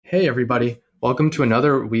Hey, everybody. Welcome to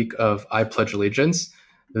another week of I Pledge Allegiance.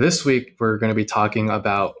 This week, we're going to be talking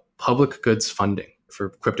about public goods funding for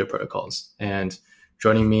crypto protocols. And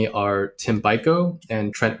joining me are Tim Beiko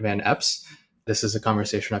and Trent Van Epps. This is a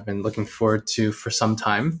conversation I've been looking forward to for some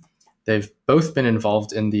time. They've both been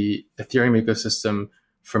involved in the Ethereum ecosystem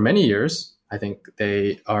for many years. I think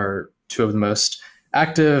they are two of the most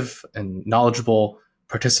active and knowledgeable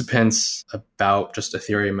participants about just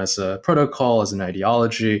Ethereum as a protocol, as an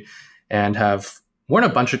ideology, and have worn a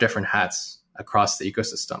bunch of different hats across the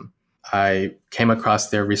ecosystem. I came across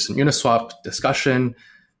their recent Uniswap discussion,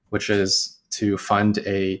 which is to fund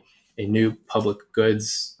a new public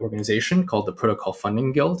goods organization called the Protocol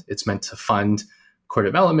Funding Guild. It's meant to fund core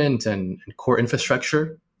development and core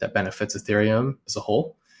infrastructure that benefits Ethereum as a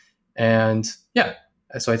whole. And yeah,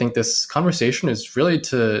 so I think this conversation is really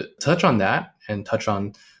to touch on that and touch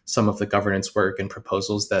on some of the governance work and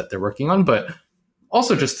proposals that they're working on, but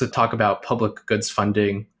also just to talk about public goods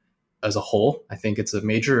funding as a whole. I think it's a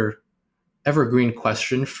major evergreen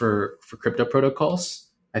question for crypto protocols.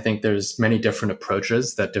 I think there's many different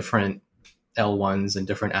approaches that different L1s and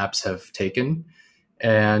different apps have taken.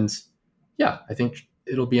 And yeah, I think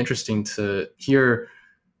it'll be interesting to hear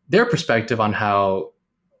their perspective on how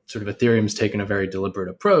sort of Ethereum's taken a very deliberate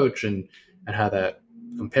approach and how that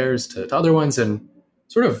compares to other ones and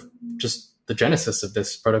sort of just the genesis of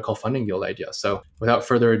this protocol funding guild idea. So without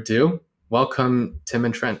further ado, welcome Tim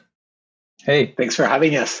and Trent. Hey, thanks for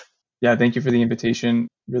having us. Yeah, thank you for the invitation.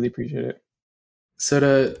 Really appreciate it. So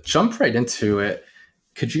to jump right into it,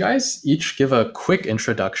 could you guys each give a quick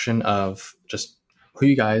introduction of just who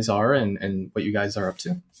you guys are and what you guys are up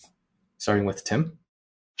to? Starting with Tim.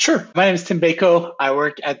 Sure. My name is Tim Beiko. I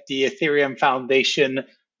work at the Ethereum Foundation.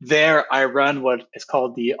 There, I run what is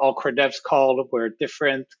called the All Core Devs Call, where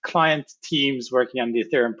different client teams working on the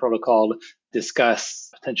Ethereum protocol discuss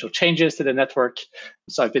potential changes to the network.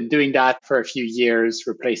 So I've been doing that for a few years,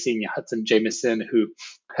 replacing Hudson Jameson, who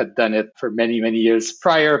had done it for many, many years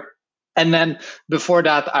prior. And then before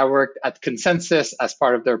that, I worked at ConsenSys as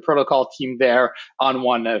part of their protocol team there on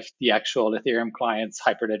one of the actual Ethereum clients,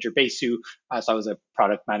 Hyperledger Besu. So I was a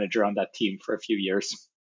product manager on that team for a few years.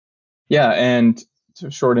 Yeah, and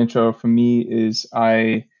a short intro from me is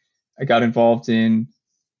I got involved in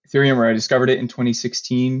Ethereum where I discovered it in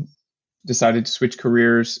 2016, decided to switch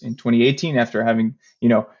careers in 2018 after having,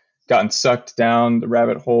 gotten sucked down the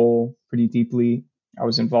rabbit hole pretty deeply. I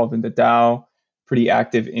was involved in the DAO, pretty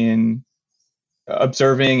active in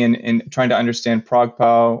observing and trying to understand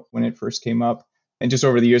ProgPow when it first came up. And just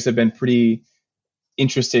over the years, I've been pretty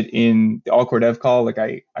interested in the All Core Dev Call. Like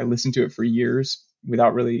I listened to it for years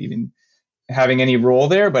without really even having any role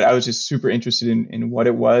there, but I was just super interested in what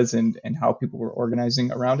it was and how people were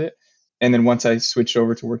organizing around it. And then once I switched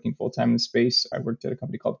over to working full-time in the space, I worked at a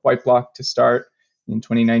company called Whiteblock to start in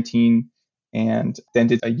 2019, and then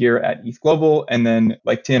did a year at ETH Global. And then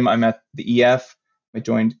like Tim, I'm at the EF. I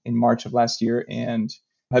joined in March of last year, and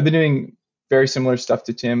I've been doing very similar stuff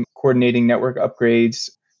to Tim, coordinating network upgrades.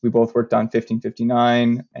 We both worked on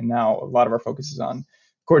 1559, and now a lot of our focus is on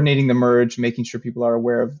coordinating the merge, making sure people are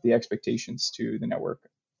aware of the expectations to the network.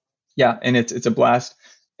 Yeah, and it's a blast.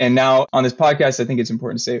 And now on this podcast, I think it's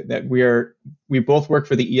important to say that we both work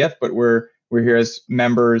for the EF, but we're here as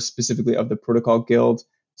members specifically of the Protocol Guild.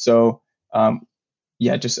 So I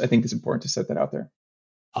think it's important to set that out there.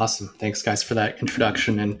 Awesome. Thanks, guys, for that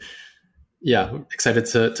introduction. And yeah, excited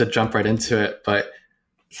to jump right into it. But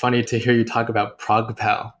funny to hear you talk about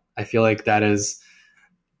ProgPow. I feel like that is,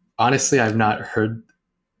 honestly, I've not heard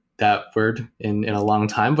that word in a long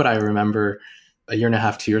time, but I remember a year and a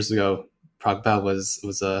half, 2 years ago, ProgPow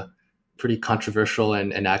was a pretty controversial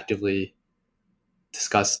and actively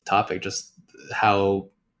discussed topic, just how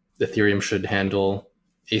Ethereum should handle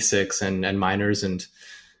ASICs and miners. And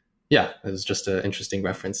yeah, it was just an interesting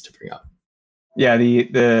reference to bring up. Yeah,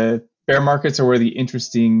 the bear markets are where the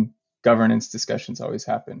interesting governance discussions always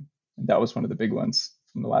happen. And that was one of the big ones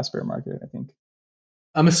from the last bear market, I think.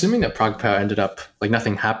 I'm assuming that ProgPow ended up, like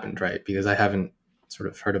nothing happened, right? Because I haven't sort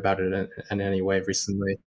of heard about it in any way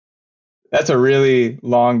recently. That's a really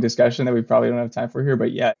long discussion that we probably don't have time for here.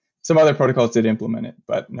 But yeah, some other protocols did implement it,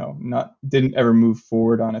 but didn't ever move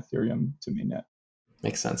forward on Ethereum to mainnet.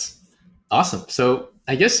 Makes sense. Awesome. So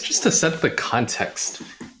I guess just to set the context,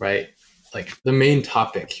 right? Like the main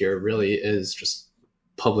topic here really is just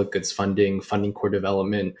public goods funding core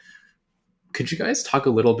development. Could you guys talk a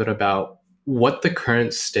little bit about what the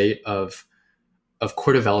current state of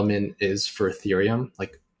core development is for Ethereum?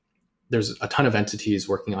 Like there's a ton of entities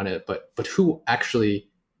working on it, but who actually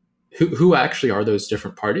are those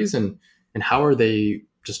different parties and how are they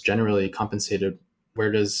just generally compensated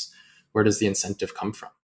where does the incentive come from?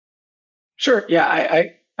 Sure. Yeah,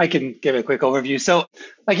 I can give a quick overview. So,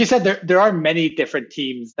 like you said, there are many different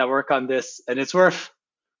teams that work on this, and it's worth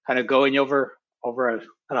kind of going over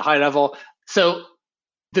at a high level. So,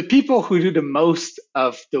 the people who do the most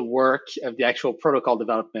of the work of the actual protocol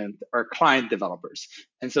development are client developers,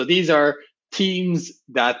 and so these are teams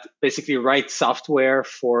that basically write software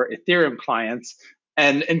for Ethereum clients.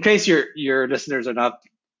 And in case your listeners are not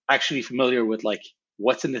actually familiar with like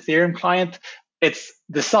what's an Ethereum client, it's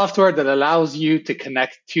the software that allows you to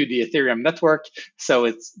connect to the Ethereum network. So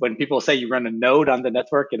it's when people say you run a node on the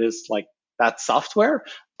network, it is like that software.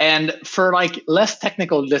 And for like less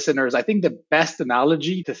technical listeners, I think the best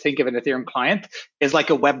analogy to think of an Ethereum client is like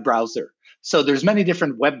a web browser. So there's many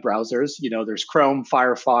different web browsers. There's Chrome,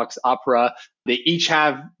 Firefox, Opera. They each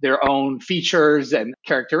have their own features and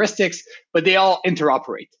characteristics, but they all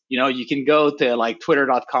interoperate. You can go to like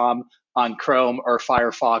twitter.com on Chrome or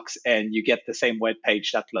Firefox and you get the same web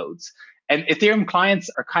page that loads. And Ethereum clients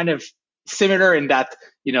are kind of similar in that,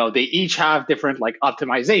 they each have different like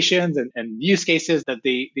optimizations and use cases that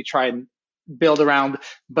they try and build around.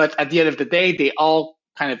 But at the end of the day, they all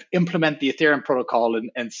kind of implement the Ethereum protocol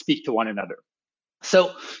and speak to one another.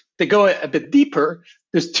 So to go a bit deeper,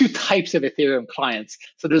 there's two types of Ethereum clients.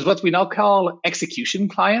 So there's what we now call execution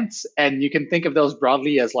clients, and you can think of those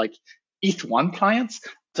broadly as like ETH1 clients.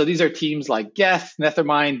 So these are teams like Geth,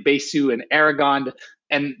 Nethermind, Besu, and Aragon.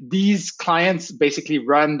 And these clients basically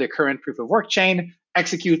run the current proof of work chain,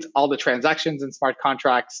 execute all the transactions and smart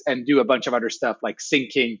contracts, and do a bunch of other stuff like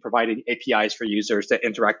syncing, providing APIs for users to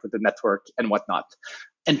interact with the network and whatnot.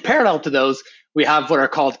 In parallel to those, we have what are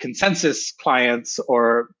called consensus clients,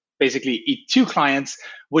 or basically ETH2 clients,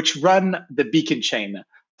 which run the beacon chain.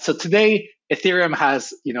 So today, Ethereum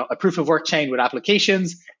has a proof of work chain with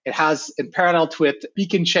applications. It has in parallel to it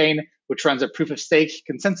beacon chain, which runs a proof of stake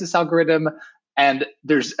consensus algorithm. And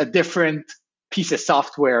there's a different piece of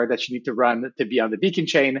software that you need to run to be on the beacon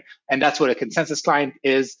chain. And that's what a consensus client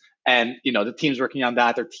is. And the teams working on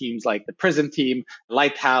that are teams like the Prism team,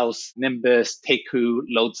 Lighthouse, Nimbus, Teku,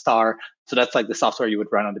 Lodestar. So that's like the software you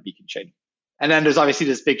would run on the beacon chain. And then there's obviously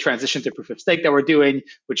this big transition to proof of stake that we're doing,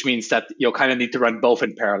 which means that you'll kind of need to run both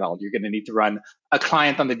in parallel. You're going to need to run a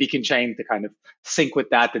client on the beacon chain to kind of sync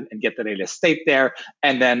with that and get the latest state there,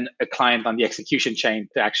 and then a client on the execution chain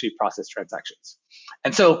to actually process transactions.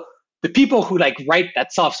 And so the people who like write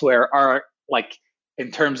that software are like,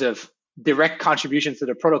 in terms of direct contributions to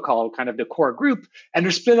the protocol, kind of the core group, and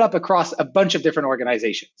they're split up across a bunch of different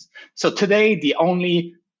organizations. So today, the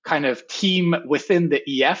only kind of team within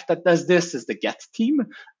the EF that does this is the Geth team.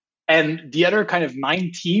 And the other kind of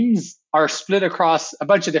 9 teams are split across a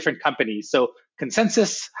bunch of different companies. So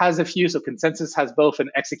Consensus has a few. So Consensus has both an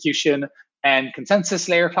execution and consensus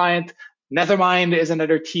layer client. Nethermind is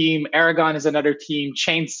another team. Aragon is another team.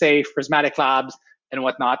 ChainSafe, Prismatic Labs, and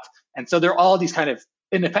whatnot. And so they're all these kind of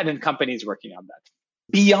independent companies working on that.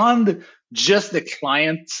 Beyond just the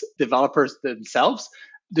client developers themselves,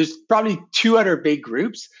 there's probably 2 other big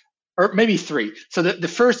groups, or maybe 3. So the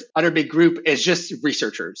first other big group is just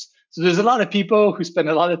researchers. So there's a lot of people who spend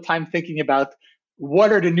a lot of time thinking about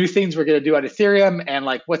what are the new things we're going to do on Ethereum and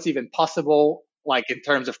like what's even possible, like in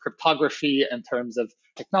terms of cryptography, in terms of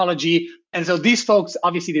technology. And so these folks,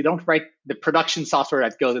 obviously, they don't write the production software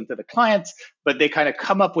that goes into the clients, but they kind of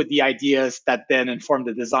come up with the ideas that then inform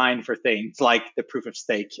the design for things like the proof of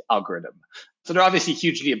stake algorithm. So they're obviously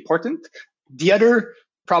hugely important. The other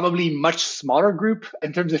probably much smaller group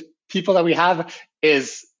in terms of people that we have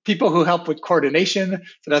is people who help with coordination.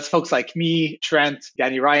 So that's folks like me, Trent,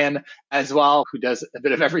 Danny Ryan as well, who does a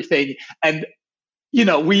bit of everything. And,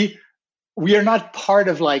 we are not part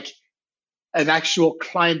of like an actual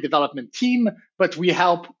client development team, but we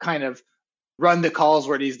help kind of run the calls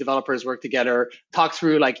where these developers work together, talk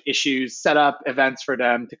through like issues, set up events for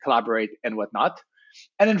them to collaborate and whatnot.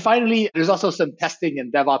 And then finally, there's also some testing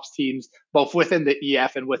and DevOps teams, both within the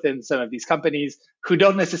EF and within some of these companies, who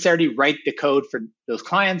don't necessarily write the code for those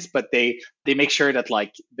clients, but they make sure that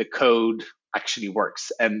like the code actually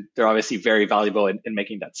works. And they're obviously very valuable in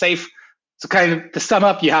making that safe. So kind of to sum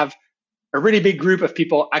up, you have a really big group of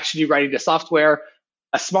people actually writing the software,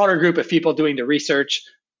 a smaller group of people doing the research,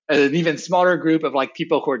 an even smaller group of like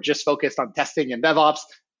people who are just focused on testing and DevOps,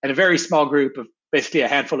 and a very small group of basically a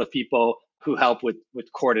handful of people who help with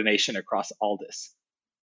coordination across all this.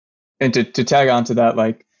 And to tag on to that,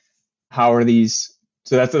 like, how are these?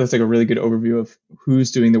 So that's like a really good overview of who's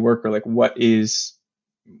doing the work, or like what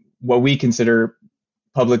we consider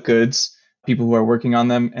public goods, people who are working on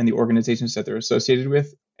them, and the organizations that they're associated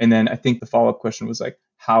with. And then I think the follow-up question was like,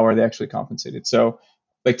 how are they actually compensated? So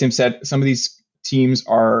like Tim said, some of these teams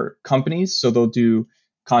are companies, so they'll do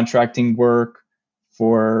contracting work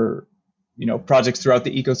for projects throughout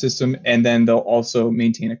the ecosystem, and then they'll also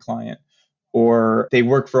maintain a client. Or they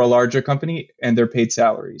work for a larger company and they're paid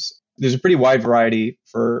salaries. There's a pretty wide variety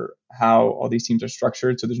for how all these teams are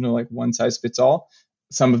structured, so there's no like one size fits all.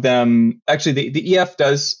 Some of them, actually, the EF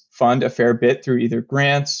does fund a fair bit through either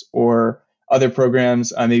grants or other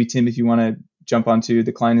programs. Maybe Tim, if you want to jump onto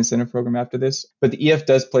the client incentive program after this. But the EF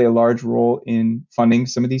does play a large role in funding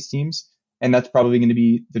some of these teams, and that's probably going to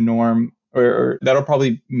be the norm, or that'll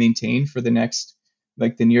probably maintain for the next,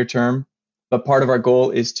 like the near term. But part of our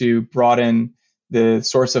goal is to broaden the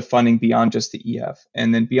source of funding beyond just the EF.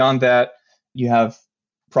 And then beyond that, you have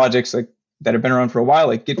projects like that have been around for a while,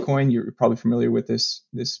 like Gitcoin. You're probably familiar with this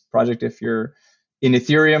project if you're in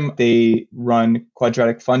Ethereum. They run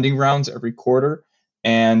quadratic funding rounds every quarter,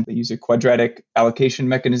 and they use a quadratic allocation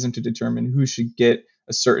mechanism to determine who should get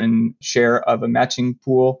a certain share of a matching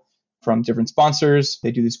pool from different sponsors.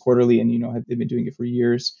 They do this quarterly, and they've been doing it for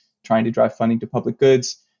years, trying to drive funding to public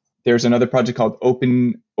goods. There's another project called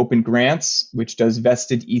Open Grants, which does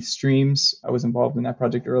vested ETH streams. I was involved in that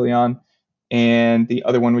project early on. And the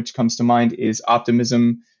other one which comes to mind is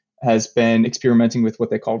Optimism has been experimenting with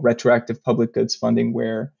what they call retroactive public goods funding,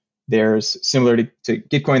 where there's, similar to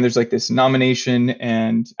Gitcoin, there's like this nomination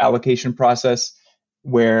and allocation process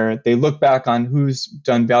where they look back on who's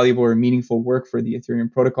done valuable or meaningful work for the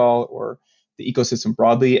Ethereum protocol or the ecosystem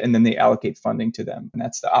broadly, and then they allocate funding to them. And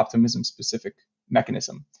that's the Optimism specific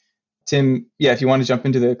mechanism. Tim, if you want to jump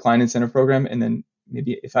into the client incentive program, and then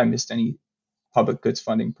maybe if I missed any public goods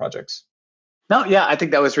funding projects. No, yeah, I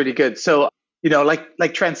think that was really good. So,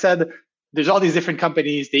 like Trent said, there's all these different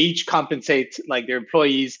companies. They each compensate like their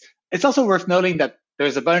employees. It's also worth noting that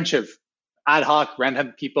there's a bunch of ad hoc,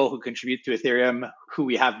 random people who contribute to Ethereum who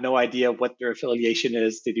we have no idea what their affiliation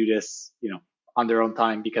is to do this, on their own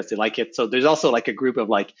time because they like it. So there's also like a group of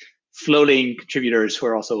like floating contributors who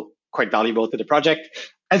are also quite valuable to the project.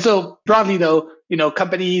 And so broadly though,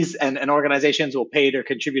 companies and organizations will pay their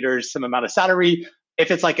contributors some amount of salary. If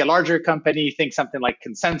it's like a larger company, think something like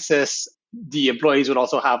Consensus, the employees would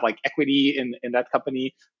also have like equity in that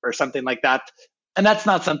company or something like that. And that's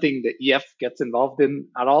not something the EF gets involved in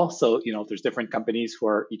at all. So, there's different companies who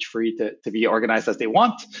are each free to be organized as they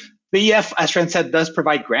want. The EF, as Trent said, does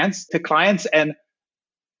provide grants to clients. And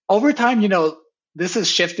over time, this has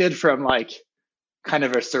shifted from like kind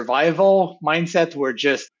of a survival mindset where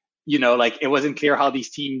just, like it wasn't clear how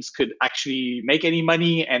these teams could actually make any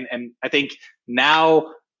money. And I think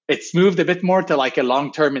now it's moved a bit more to like a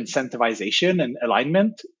long-term incentivization and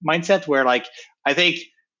alignment mindset where like, I think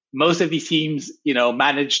most of these teams,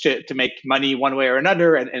 manage to make money one way or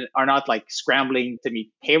another and are not like scrambling to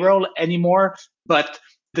meet payroll anymore. But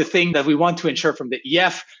the thing that we want to ensure from the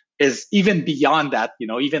EF is even beyond that,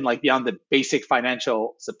 even like beyond the basic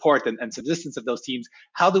financial support and subsistence of those teams,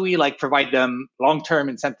 how do we like provide them long-term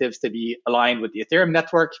incentives to be aligned with the Ethereum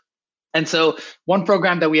network? And so one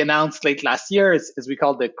program that we announced late last year is we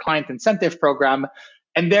call the Client Incentive Program.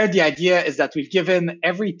 And there the idea is that we've given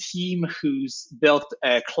every team who's built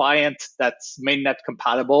a client that's mainnet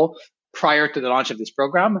compatible prior to the launch of this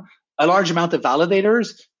program, a large amount of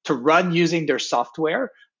validators to run using their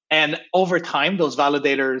software. And over time, those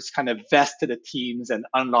validators kind of vest to the teams and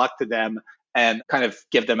unlock to them and kind of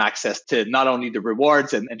give them access to not only the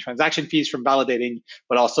rewards and transaction fees from validating,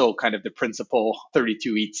 but also kind of the principal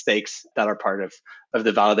 32 ETH stakes that are part of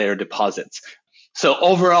the validator deposits. So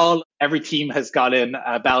overall, every team has gotten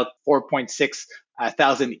about 4.6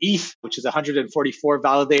 thousand ETH, which is 144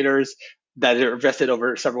 validators that are vested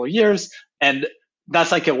over several years. And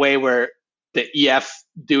that's like a way where the EF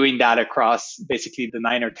doing that across basically the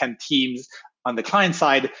 9 or 10 teams on the client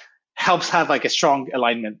side helps have like a strong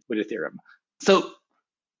alignment with Ethereum. So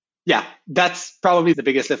yeah, that's probably the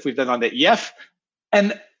biggest lift we've done on the EF.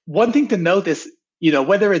 And one thing to note is,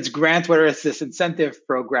 whether it's grant, whether it's this incentive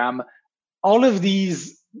program, all of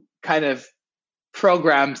these kind of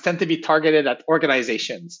programs tend to be targeted at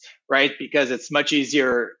organizations, right? Because it's much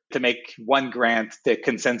easier to make one grant to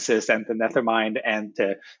Consensus and to Nethermind and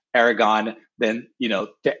to Aragon than,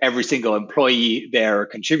 to every single employee there or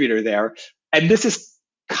contributor there. And this is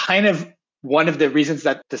kind of one of the reasons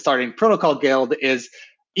that the Starting Protocol Guild is,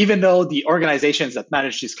 even though the organizations that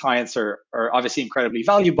manage these clients are obviously incredibly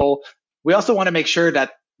valuable, we also want to make sure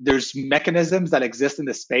that there's mechanisms that exist in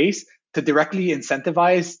the space to directly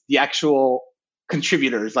incentivize the actual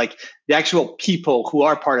contributors, like the actual people who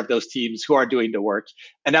are part of those teams, who are doing the work.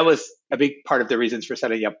 And that was a big part of the reasons for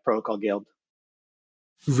setting up Protocol Guild.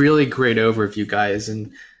 Really great overview, guys.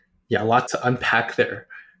 And yeah, a lot to unpack there.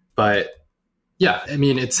 But yeah, I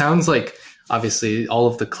mean, it sounds like obviously all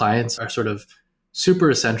of the clients are sort of super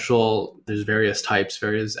essential. There's various types,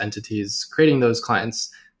 various entities creating those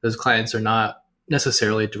clients. Those clients are not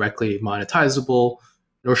necessarily directly monetizable,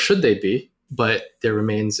 nor should they be, but there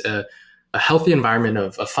remains a healthy environment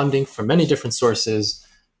of funding from many different sources,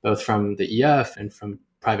 both from the EF and from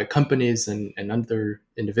private companies and other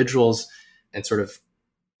individuals. And sort of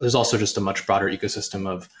there's also just a much broader ecosystem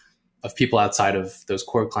of people outside of those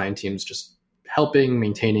core client teams just helping,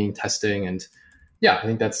 maintaining, testing. And yeah, I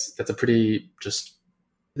think that's a pretty just,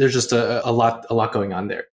 there's just a lot going on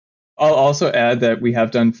there. I'll also add that we have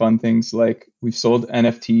done fun things like we've sold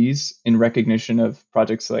NFTs in recognition of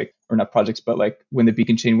projects like, or not projects, but like when the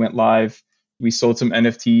Beacon chain went live, we sold some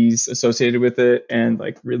NFTs associated with it and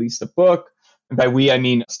like released a book. And by we, I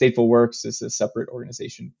mean Stateful Works is a separate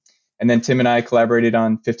organization. And then Tim and I collaborated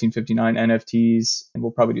on 1559 NFTs, and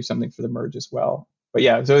we'll probably do something for the merge as well. But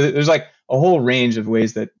yeah, so there's like a whole range of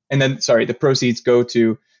ways that, and then, sorry, the proceeds go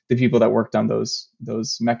to the people that worked on those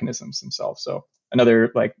mechanisms themselves. So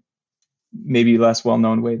another like maybe less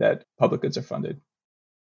well-known way that public goods are funded.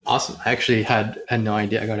 Awesome. I actually had no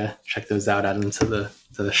idea. I got to check those out, add them to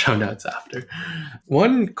the show notes after.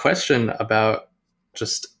 One question about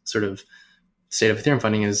just sort of state of Ethereum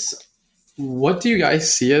funding is, what do you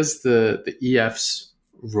guys see as the EF's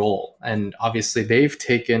role? And obviously they've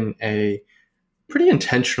taken a pretty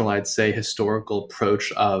intentional, I'd say, historical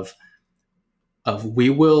approach of we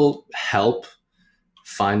will help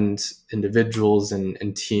fund individuals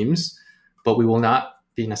and teams, but we will not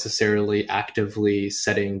be necessarily actively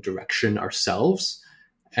setting direction ourselves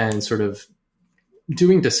and sort of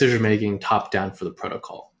doing decision making top down for the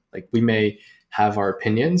protocol. Like we may have our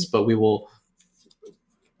opinions, but we will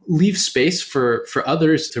leave space for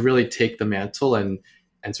others to really take the mantle, and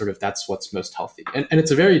sort of that's what's most healthy. And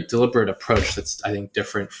it's a very deliberate approach that's, I think,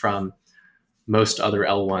 different from most other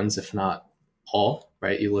L1s, if not all,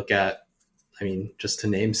 right? You look at, I mean, just to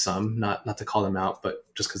name some, not to call them out, but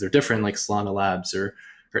just because they're different, like Solana Labs or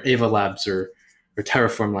Ava Labs or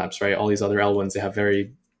Terraform Labs, right? All these other L1s, they have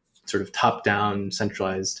very sort of top-down,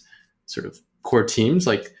 centralized sort of core teams.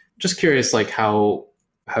 Like, just curious, like how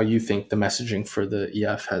you think the messaging for the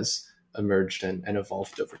EF has emerged and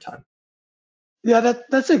evolved over time. Yeah,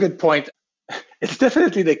 that's a good point. It's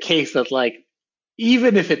definitely the case that like,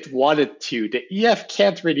 even if it wanted to, the EF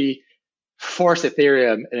can't really force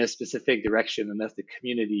Ethereum in a specific direction unless the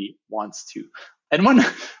community wants to. And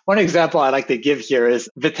one example I like to give here is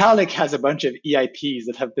Vitalik has a bunch of EIPs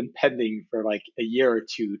that have been pending for like a year or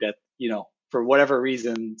two that, for whatever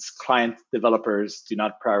reasons, client developers do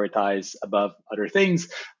not prioritize above other things.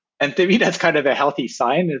 And to me, that's kind of a healthy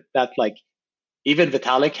sign that like even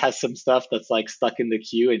Vitalik has some stuff that's like stuck in the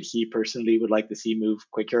queue and he personally would like to see move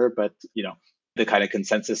quicker, but the kind of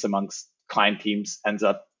consensus amongst client teams ends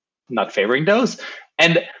up not favoring those.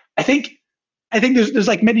 And I think there's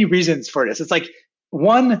like many reasons for this. It's like,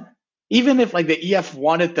 one, even if like the EF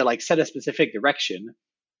wanted to like set a specific direction,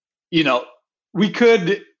 we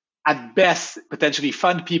could at best potentially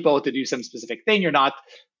fund people to do some specific thing or not.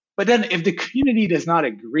 But then if the community does not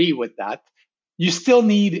agree with that, you still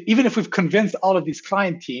need, even if we've convinced all of these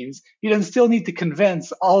client teams, you then still need to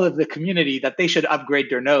convince all of the community that they should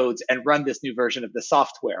upgrade their nodes and run this new version of the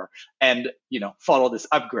software and, follow this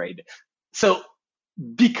upgrade. So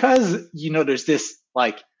because, there's this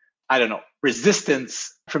like, I don't know,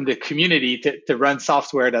 resistance from the community to run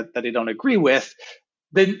software that they don't agree with,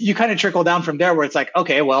 then you kind of trickle down from there where it's like,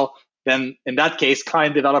 okay, well, then in that case,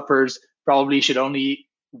 client developers probably should only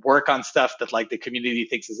work on stuff that like the community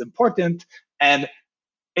thinks is important. And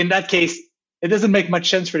in that case, it doesn't make much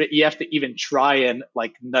sense for the EF to even try and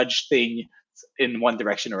like nudge things in one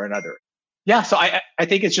direction or another. Yeah, so I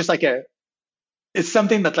think it's just like it's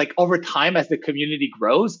something that like over time as the community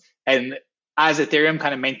grows and as Ethereum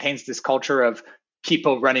kind of maintains this culture of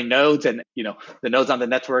people running nodes and the nodes on the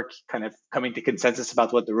network kind of coming to consensus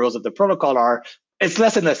about what the rules of the protocol are, it's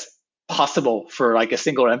less and less possible for like a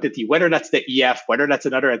single entity, whether that's the EF, whether that's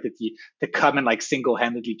another entity, to come and like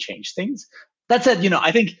single-handedly change things. That said,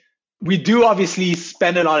 I think we do obviously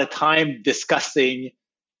spend a lot of time discussing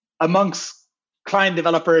amongst client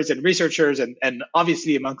developers and researchers and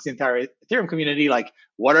obviously amongst the entire Ethereum community, like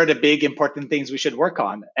what are the big important things we should work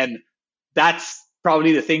on? And that's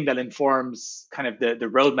probably the thing that informs kind of the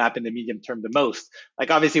roadmap in the medium term the most.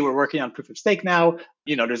 Like obviously we're working on proof of stake now.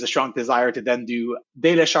 There's a strong desire to then do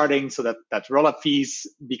data sharding so that roll-up fees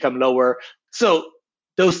become lower. So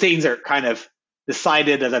those things are kind of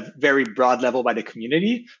decided at a very broad level by the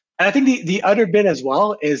community. And I think the other bit as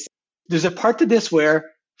well is there's a part to this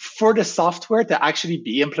where for the software to actually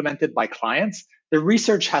be implemented by clients, the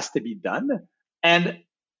research has to be done. And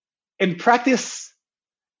in practice,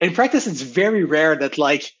 it's very rare that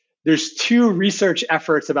like there's two research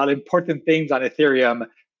efforts about important things on Ethereum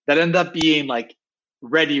that end up being like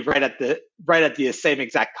ready right at the same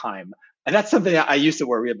exact time. And that's something I used to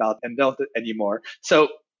worry about and don't anymore. So,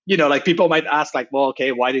 like people might ask like, well,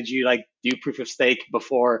 okay, why did you like do proof of stake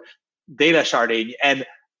before data sharding? And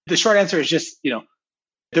the short answer is just,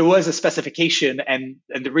 there was a specification and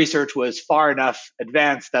the research was far enough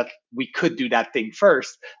advanced that we could do that thing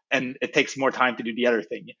first, and it takes more time to do the other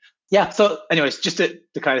thing. Yeah. So anyways, just to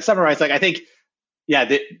kind of summarize, like I think, yeah,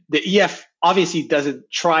 the EF obviously doesn't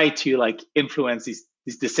try to like influence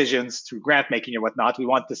these decisions through grant making or whatnot. We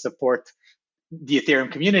want to support the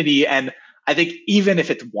Ethereum community. And I think even if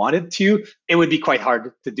it wanted to, it would be quite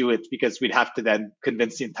hard to do it because we'd have to then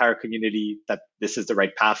convince the entire community that this is the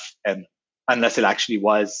right path. And unless it actually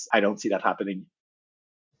was, I don't see that happening.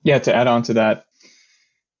 Yeah, to add on to that,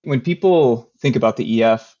 when people think about the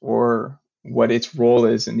EF or what its role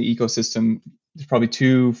is in the ecosystem, there's probably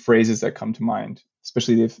two phrases that come to mind,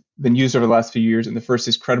 especially they've been used over the last few years. And the first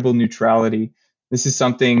is credible neutrality. This is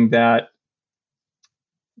something that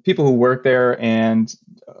people who work there and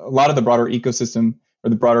a lot of the broader ecosystem or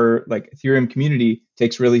the broader like Ethereum community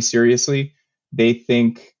takes really seriously. They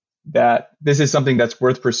think that this is something that's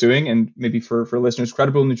worth pursuing. And maybe for listeners,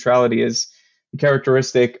 credible neutrality is the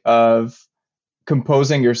characteristic of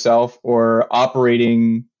composing yourself or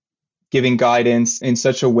operating, giving guidance in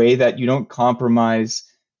such a way that you don't compromise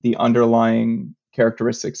the underlying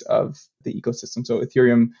characteristics of the ecosystem. So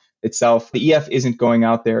Ethereum itself, the EF isn't going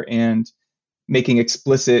out there and making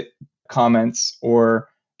explicit comments or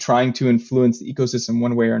trying to influence the ecosystem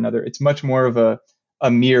one way or another. It's much more of a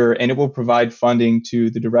mirror, and it will provide funding to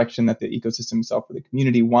the direction that the ecosystem itself or the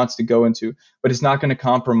community wants to go into, but it's not going to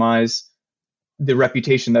compromise the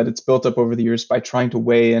reputation that it's built up over the years by trying to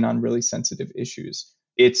weigh in on really sensitive issues.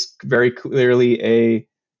 It's very clearly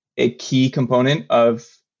a key component of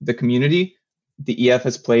the community. The EF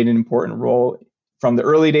has played an important role from the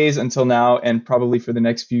early days until now, and probably for the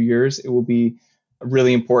next few years, it will be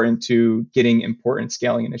really important to getting important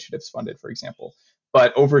scaling initiatives funded, for example.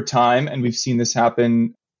 But over time, and we've seen this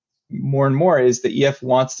happen more and more, is the EF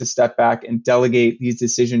wants to step back and delegate these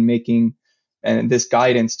decision-making and this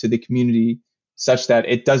guidance to the community such that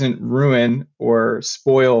it doesn't ruin or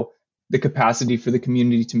spoil the capacity for the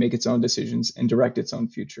community to make its own decisions and direct its own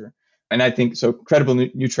future. And I think so credible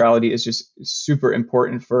neutrality is just super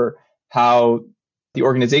important for how the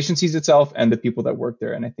organization sees itself and the people that work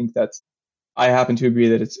there. And I think I happen to agree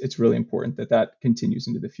that it's really important that continues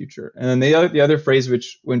into the future. And then the other phrase,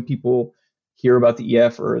 which when people hear about the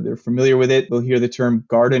EF or they're familiar with it, they'll hear the term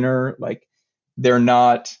gardener, like they're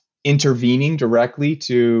not intervening directly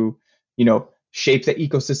to, shape the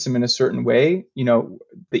ecosystem in a certain way.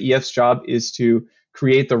 The EF's job is to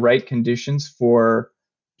create the right conditions for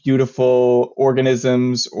beautiful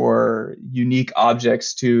organisms or unique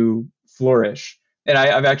objects to flourish. And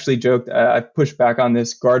I've actually joked, I've pushed back on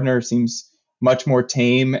this. Gardener seems much more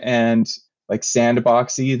tame and like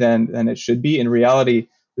sandboxy than it should be. In reality,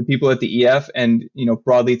 the people at the EF and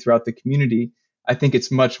broadly throughout the community, I think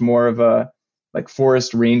it's much more of a like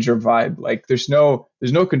forest ranger vibe. Like there's no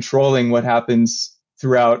controlling what happens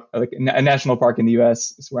throughout like a national park in the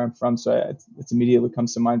US is where I'm from, so it's immediately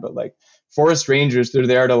comes to mind. But like forest rangers, they're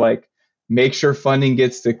there to like make sure funding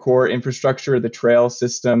gets the core infrastructure, the trail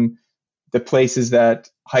system, the places that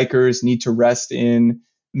hikers need to rest in,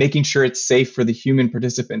 making sure it's safe for the human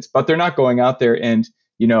participants. But they're not going out there and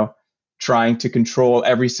trying to control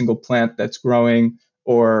every single plant that's growing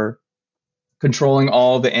or controlling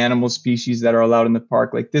all the animal species that are allowed in the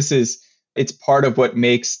park. Like it's part of what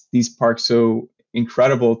makes these parks so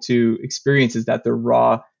incredible to experience, is that they're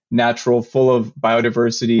raw, natural, full of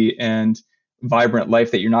biodiversity and vibrant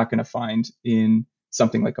life that you're not going to find in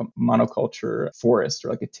something like a monoculture forest or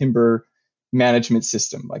like a timber management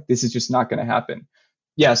system. Like this is just not going to happen.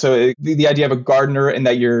 Yeah. So the idea of a gardener and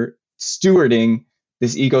that you're stewarding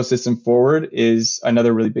this ecosystem forward is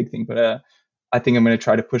another really big thing. But I think I'm going to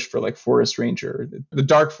try to push for like forest ranger. The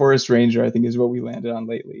dark forest ranger, I think, is what we landed on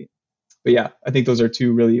lately. But yeah, I think those are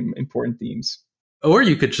two really important themes. Or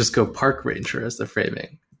you could just go park ranger as the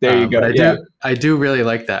framing. There you go. But I do really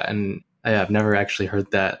like that. And I've never actually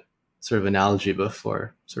heard that sort of analogy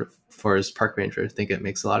before, sort of forest park ranger. I think it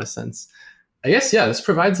makes a lot of sense. I guess, yeah, this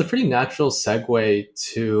provides a pretty natural segue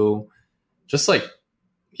to just like,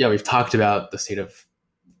 yeah, we've talked about the state of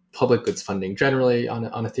public goods funding generally on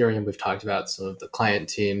Ethereum. We've talked about some of the client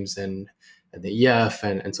teams and the EF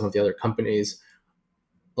and some of the other companies.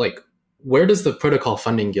 Like, where does the protocol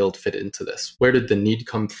funding guild fit into this? Where did the need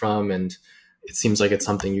come from? And it seems like it's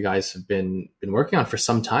something you guys have been working on for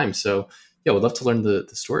some time. So yeah, we'd love to learn the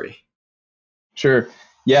story. Sure.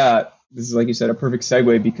 Yeah, this is, like you said, a perfect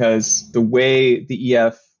segue, because the way the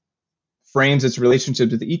EF frames its relationship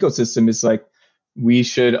to the ecosystem is like, we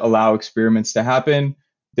should allow experiments to happen.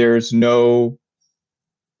 There's no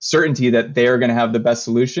certainty that they're going to have the best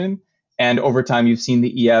solution. And over time, you've seen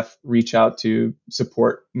the EF reach out to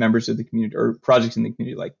support members of the community or projects in the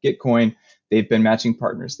community like Gitcoin. They've been matching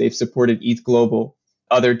partners. They've supported ETH Global,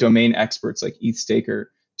 other domain experts like ETHStaker,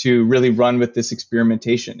 to really run with this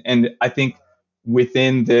experimentation. And I think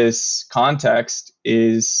within this context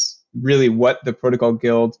is really what the Protocol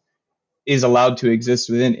Guild is allowed to exist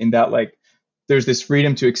within, in that like there's this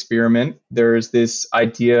freedom to experiment. There's this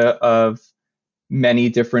idea of many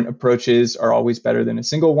different approaches are always better than a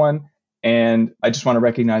single one. And I just want to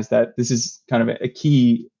recognize that this is kind of a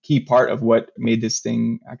key part of what made this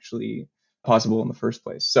thing actually possible in the first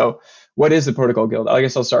place. So what is the Protocol Guild? I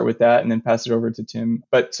guess I'll start with that and then pass it over to Tim.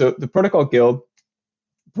 But so the Protocol Guild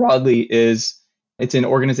broadly it's an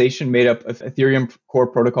organization made up of Ethereum core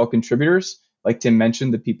protocol contributors. Like Tim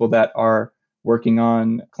mentioned, the people that are working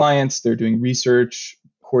on clients, they're doing research,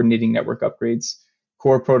 coordinating network upgrades,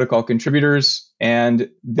 core protocol contributors.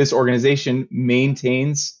 And this organization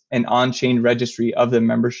maintains an on-chain registry of the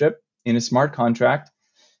membership in a smart contract.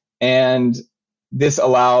 And this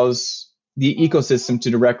allows the ecosystem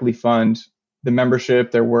to directly fund the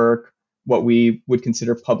membership, their work, what we would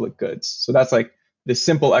consider public goods. So that's like the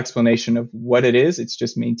simple explanation of what it is. It's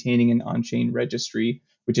just maintaining an on-chain registry,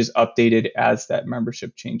 which is updated as that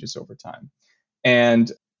membership changes over time.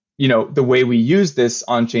 And, the way we use this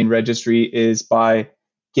on-chain registry is by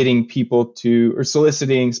getting people to, or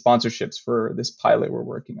soliciting sponsorships for this pilot we're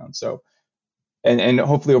working on. So, and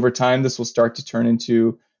hopefully over time, this will start to turn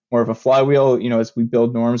into more of a flywheel, as we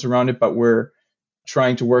build norms around it. But we're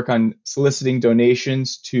trying to work on soliciting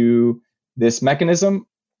donations to this mechanism,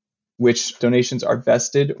 which donations are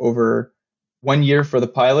vested over 1 year for the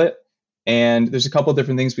pilot. And there's a couple of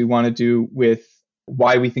different things we want to do with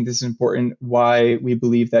why we think this is important, why we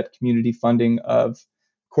believe that community funding of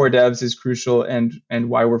core devs is crucial, and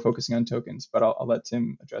why we're focusing on tokens. But I'll let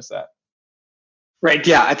Tim address that. Right.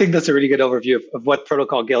 Yeah, I think that's a really good overview of what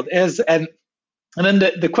Protocol Guild is. And then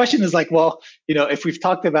the question is like, well, if we've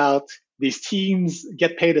talked about these teams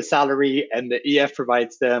get paid a salary and the EF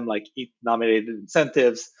provides them like ETH-nominated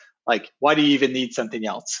incentives, like why do you even need something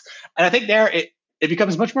else? And I think there it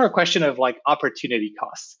becomes much more a question of like opportunity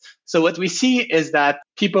costs. So what we see is that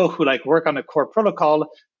people who like work on a core protocol,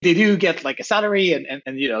 they do get like a salary and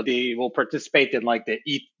they will participate in like the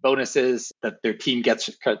ETH bonuses that their team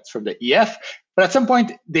gets from the EF. But at some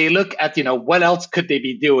point they look at, what else could they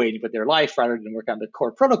be doing with their life rather than work on the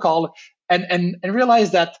core protocol and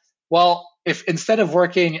realize that, well, if instead of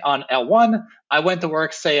working on L1, I went to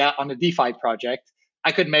work, say, on a DeFi project,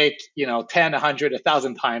 I could make, 10, 100,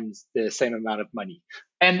 1,000 times the same amount of money.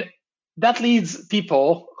 And that leads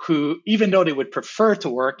people who, even though they would prefer to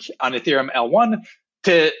work on Ethereum L1,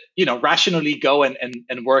 to, rationally go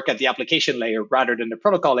and work at the application layer rather than the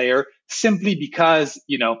protocol layer, simply because,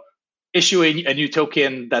 issuing a new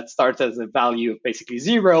token that starts as a value of basically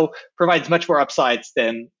 0 provides much more upsides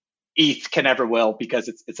than ETH can ever will, because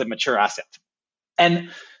it's a mature asset. And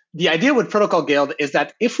the idea with Protocol Guild is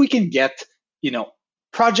that if we can get,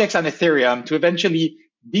 projects on Ethereum to eventually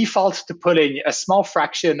default to putting a small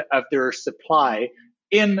fraction of their supply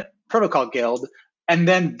in Protocol Guild, and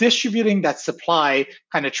then distributing that supply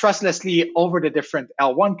kind of trustlessly over the different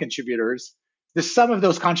L1 contributors, the sum of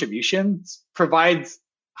those contributions provides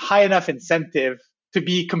high enough incentive to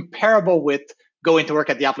be comparable with going to work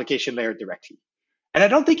at the application layer directly. And I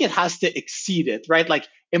don't think it has to exceed it, right? Like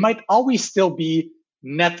it might always still be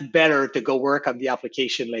net better to go work on the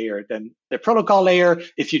application layer than the protocol layer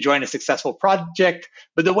if you join a successful project.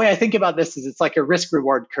 But the way I think about this is it's like a risk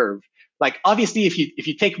reward curve. Like obviously if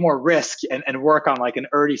you take more risk and work on like an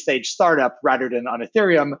early stage startup rather than on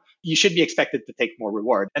Ethereum, you should be expected to take more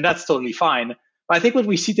reward. And that's totally fine. But I think what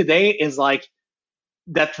we see today is like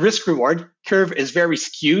that risk reward curve is very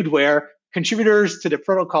skewed, where contributors to the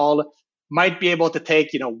protocol might be able to take,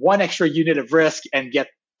 1 extra unit of risk and get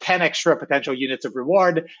 10 extra potential units of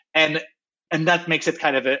reward. And that makes it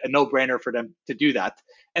kind of a no-brainer for them to do that.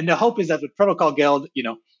 And the hope is that with Protocol Guild,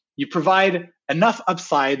 you provide enough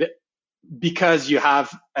upside because you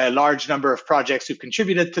have a large number of projects who've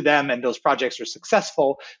contributed to them and those projects are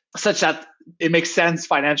successful, such that it makes sense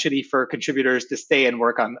financially for contributors to stay and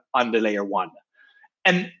work on the layer 1.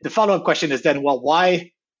 And the follow-up question is then, well,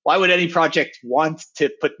 why would any project want to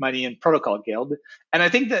put money in Protocol Guild? And I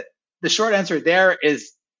think that the short answer there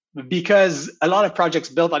is because a lot of projects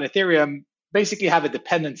built on Ethereum basically have a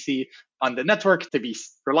dependency on the network to be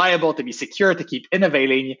reliable, to be secure, to keep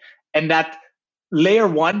innovating. And that layer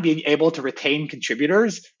one being able to retain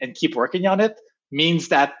contributors and keep working on it means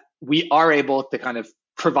that we are able to kind of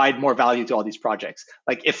provide more value to all these projects.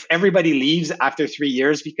 Like if everybody leaves after 3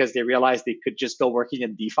 years because they realize they could just go working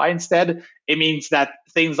in DeFi instead, it means that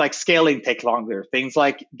things like scaling take longer, things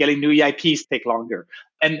like getting new EIPs take longer.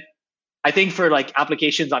 And I think for like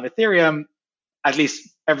applications on Ethereum, at least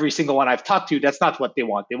every single one I've talked to, that's not what they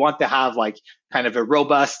want. They want to have like kind of a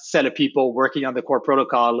robust set of people working on the core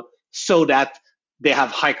protocol so that they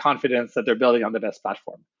have high confidence that they're building on the best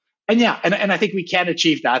platform. And yeah, and I think we can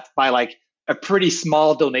achieve that by like a pretty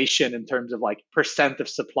small donation in terms of like percent of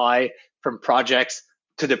supply from projects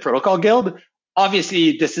to the Protocol Guild.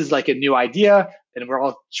 Obviously, this is like a new idea and we're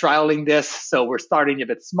all trialing this. So we're starting a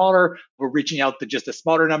bit smaller. We're reaching out to just a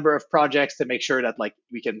smaller number of projects to make sure that like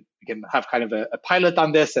we can have kind of a pilot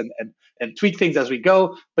on this and tweak things as we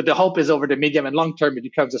go. But the hope is over the medium and long term, it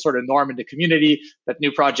becomes a sort of norm in the community that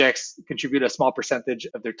new projects contribute a small percentage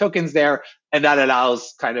of their tokens there. And that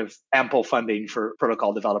allows kind of ample funding for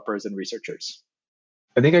protocol developers and researchers.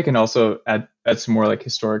 I think I can also add some more like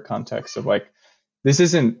historic context of like, this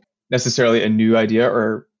isn't necessarily a new idea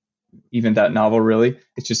or even that novel really.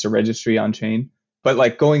 It's just a registry on chain. But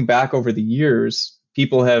like going back over the years,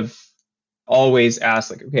 people have always asked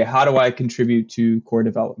like, okay, how do I contribute to core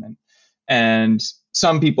development? And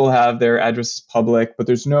some people have their addresses public, but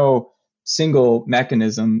there's no single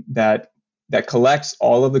mechanism that collects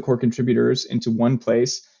all of the core contributors into one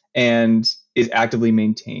place and is actively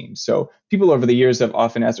maintained. So people over the years have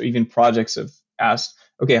often asked, or even projects have asked,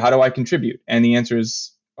 okay, how do I contribute? And the answer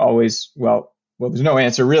is always, well, there's no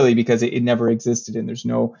answer really because it never existed and there's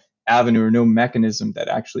no avenue or no mechanism that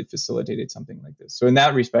actually facilitated something like this. So in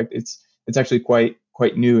that respect, it's actually quite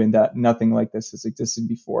new in that nothing like this has existed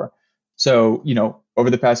before. So, you know, over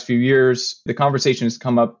the past few years, the conversation has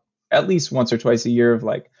come up at least once or twice a year of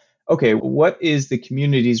like, okay, what is the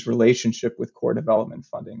community's relationship with core development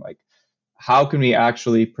funding? Like, how can we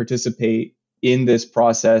actually participate in this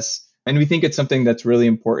process? And we think it's something that's really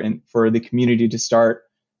important for the community to start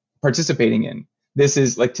participating in. This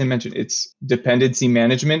is, like Tim mentioned, it's dependency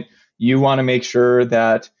management. You want to make sure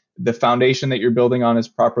that the foundation that you're building on is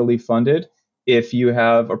properly funded. If you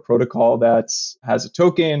have a protocol that has a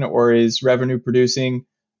token or is revenue producing,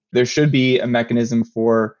 there should be a mechanism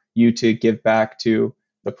for you to give back to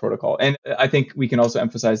the protocol. And I think we can also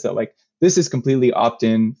emphasize that like this is completely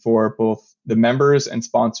opt-in for both the members and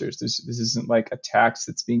sponsors. This isn't like a tax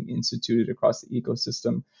that's being instituted across the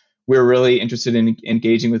ecosystem. We're really interested in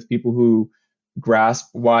engaging with people who grasp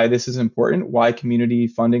why this is important, why community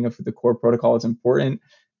funding of the core protocol is important.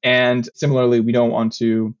 And similarly, we don't want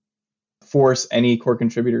to force any core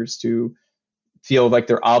contributors to feel like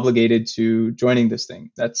they're obligated to joining this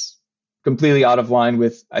thing. That's completely out of line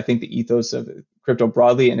with, I think, the ethos of crypto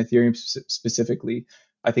broadly and Ethereum specifically.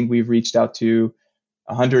 I think we've reached out to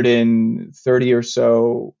 130 or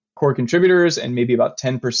so core contributors, and maybe about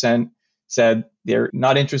 10% said they're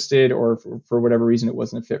not interested or for whatever reason it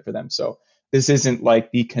wasn't a fit for them. So this isn't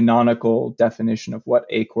like the canonical definition of what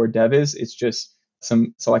a core dev is. It's just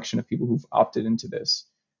some selection of people who've opted into this.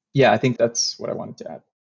 Yeah, I think that's what I wanted to add.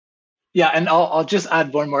 Yeah, and I'll just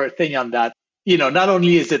add one more thing on that. You know, not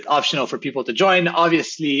only is it optional for people to join,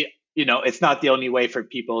 obviously, you know, it's not the only way for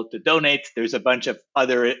people to donate. There's a bunch of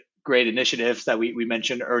other great initiatives that we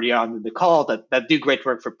mentioned earlier on in the call that do great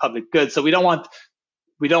work for public good. So we don't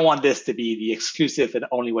want this to be the exclusive and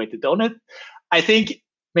only way to donate. I think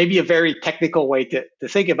maybe a very technical way to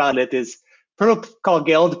think about it is Protocol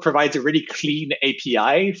Guild provides a really clean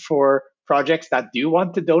API for projects that do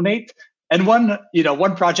want to donate. And one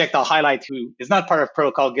project I'll highlight who is not part of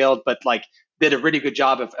Protocol Guild, but like did a really good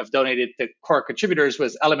job of donating to core contributors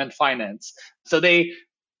was Element Finance. So they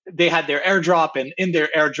had their airdrop, and in their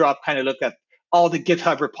airdrop kind of looked at all the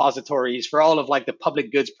GitHub repositories for all of like the public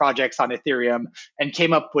goods projects on Ethereum and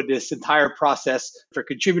came up with this entire process for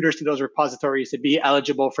contributors to those repositories to be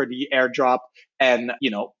eligible for the airdrop and, you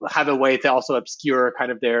know, have a way to also obscure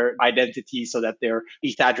kind of their identity so that their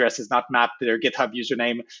ETH address is not mapped to their GitHub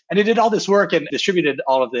username. And they did all this work and distributed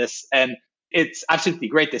all of this. And it's absolutely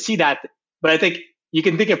great to see that. But I think you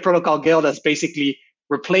can think of Protocol Guild as basically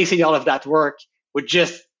replacing all of that work with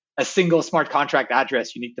just a single smart contract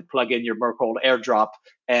address. You need to plug in your Merkle airdrop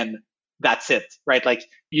and that's it, right? Like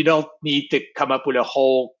you don't need to come up with a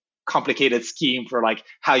whole complicated scheme for like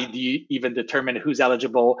how do you even determine who's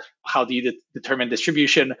eligible? How do you determine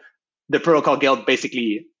distribution? The Protocol Guild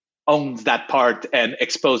basically owns that part and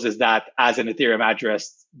exposes that as an Ethereum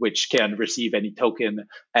address, which can receive any token,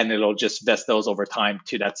 and it'll just vest those over time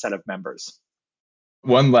to that set of members.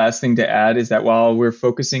 One last thing to add is that while we're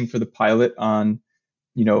focusing for the pilot on,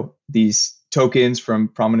 these tokens from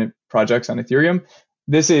prominent projects on Ethereum,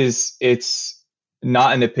 it's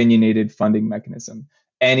not an opinionated funding mechanism.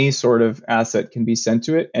 Any sort of asset can be sent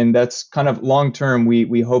to it. And that's kind of long term.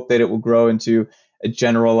 We hope that it will grow into a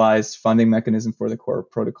generalized funding mechanism for the core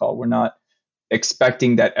protocol. We're not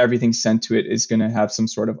expecting that everything sent to it is going to have some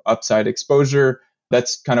sort of upside exposure.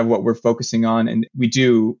 That's kind of what we're focusing on. And we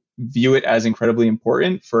do view it as incredibly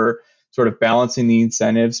important for sort of balancing the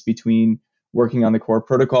incentives between working on the core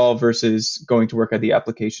protocol versus going to work at the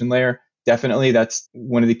application layer. Definitely, that's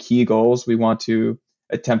one of the key goals we want to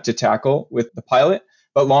attempt to tackle with the pilot.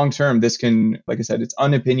 But long term, this can, like I said, it's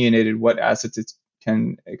unopinionated what assets it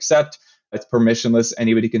can accept. It's permissionless.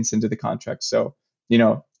 Anybody can send to the contract. So,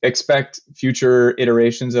 expect future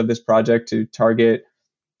iterations of this project to target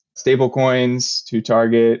stablecoins, to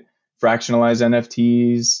target fractionalized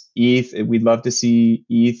NFTs, ETH. We'd love to see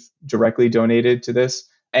ETH directly donated to this,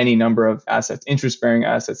 any number of assets, interest-bearing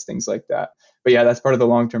assets, things like that. But yeah, that's part of the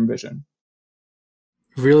long-term vision.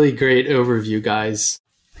 Really great overview, guys.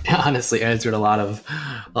 Honestly answered a lot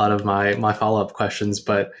of my follow-up questions,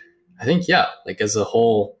 but I think, like as a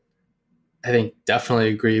whole, I think definitely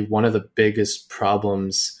agree. One of the biggest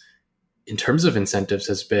problems in terms of incentives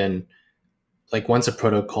has been like once a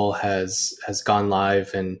protocol has gone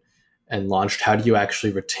live and launched, how do you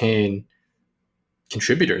actually retain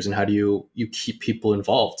contributors and how do you keep people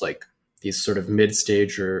involved? Like these sort of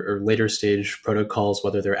mid-stage or later stage protocols,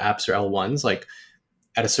 whether they're apps or L1s, like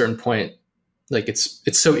at a certain point, like it's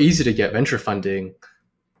so easy to get venture funding,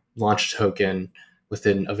 launch a token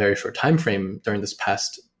within a very short time frame during this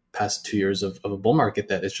past 2 years of a bull market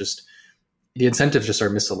that it's just the incentives just are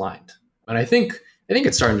misaligned. And I think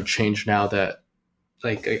it's starting to change now that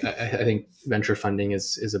like I think venture funding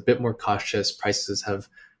is a bit more cautious. Prices have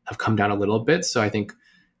come down a little bit. So I think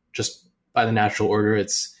just by the natural order,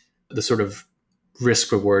 it's the sort of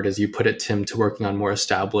risk reward, as you put it, Tim, to working on more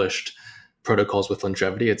established protocols with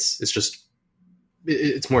longevity.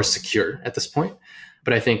 It's more secure at this point.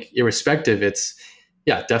 But I think irrespective, it's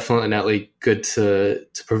definitely good to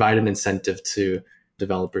provide an incentive to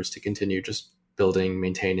developers to continue just building,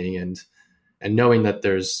 maintaining, and knowing that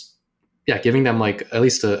there's giving them like at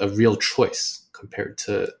least a real choice compared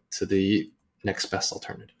to the next best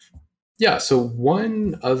alternative. So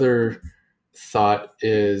one other thought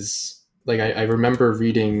is like I remember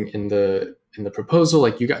reading in the proposal,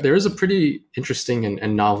 like there is a pretty interesting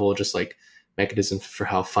and novel just like mechanism for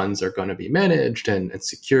how funds are going to be managed and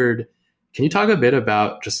secured. Can you talk a bit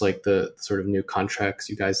about just like the sort of new contracts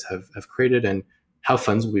you guys have created and how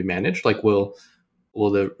funds will be managed? Like will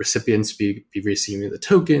the recipients be receiving the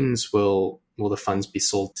tokens? Will the funds be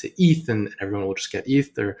sold to ETH and everyone will just get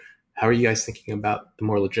ETH? Or how are you guys thinking about the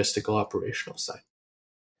more logistical operational side?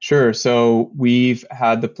 Sure. So we've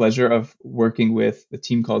had the pleasure of working with a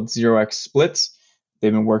team called 0x Splits.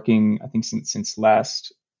 They've been working, I think, since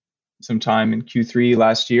sometime in Q3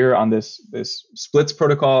 last year on this splits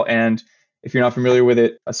protocol. And if you're not familiar with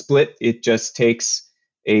it, a split, it just takes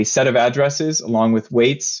a set of addresses along with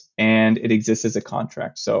weights and it exists as a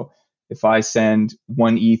contract. So if I send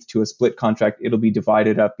 1 ETH to a split contract, it'll be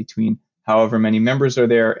divided up between however many members are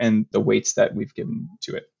there and the weights that we've given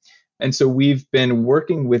to it. And so we've been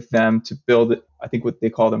working with them to build, I think what they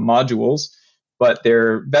call the modules, but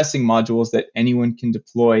they're vesting modules that anyone can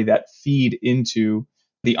deploy that feed into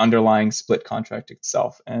the underlying split contract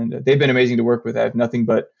itself. And they've been amazing to work with. I have nothing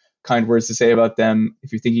but kind words to say about them.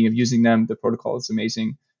 If you're thinking of using them, the protocol is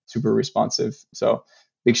amazing, super responsive. So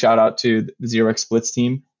big shout out to the 0x Splits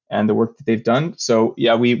team and the work that they've done. So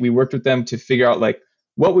we worked with them to figure out like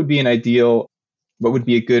what would be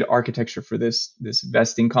a good architecture for this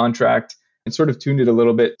vesting contract and sort of tuned it a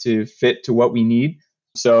little bit to fit to what we need.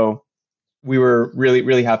 So we were really,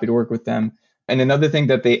 really happy to work with them. And another thing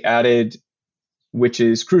that they added, which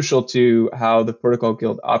is crucial to how the Protocol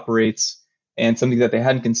Guild operates and something that they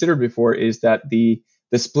hadn't considered before, is that the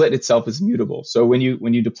split itself is mutable. So when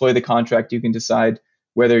you deploy the contract, you can decide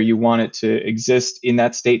whether you want it to exist in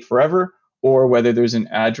that state forever or whether there's an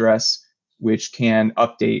address which can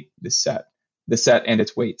update the set and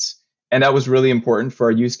its weights. And that was really important for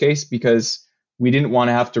our use case because we didn't want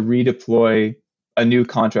to have to redeploy a new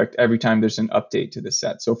contract every time there's an update to the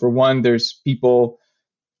set. So for one, there's new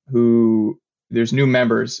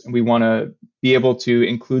members, and we want to be able to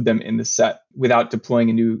include them in the set without deploying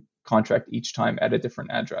a new contract each time at a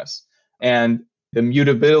different address. And the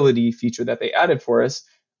mutability feature that they added for us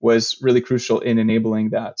was really crucial in enabling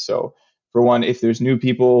that. So for one, if there's new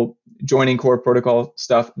people joining core protocol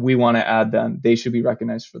stuff, we want to add them. They should be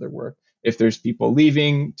recognized for their work. If there's people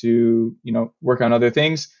leaving to, work on other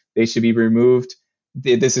things, they should be removed.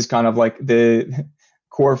 This is kind of like the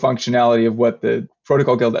core functionality of what the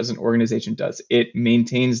Protocol Guild as an organization does. It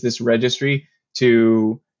maintains this registry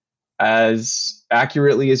to, as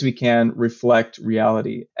accurately as we can, reflect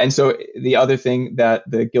reality. And so the other thing that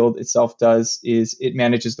the guild itself does is it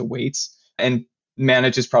manages the weights. And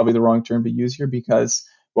manage is probably the wrong term to use here, because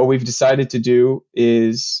what we've decided to do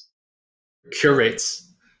is curates.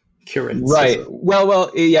 Right.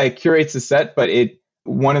 Well, yeah, it curates the set, but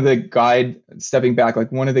one of the guiding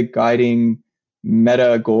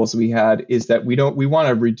meta goals we had is that we want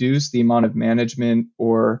to reduce the amount of management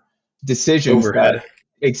or decisions overhead.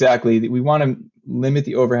 Exactly. We want to limit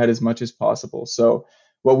the overhead as much as possible. So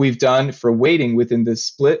what we've done for weighting within this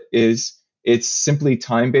split is it's simply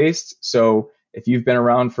time-based. So if you've been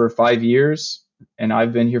around for 5 years and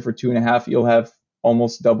I've been here for 2.5, you'll have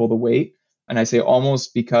almost double the weight. And I say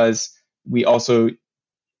almost because we also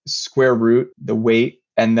square root the weight,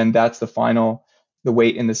 and then that's the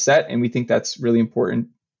weight in the set. And we think that's really important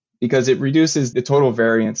because it reduces the total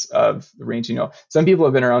variance of the range. Some people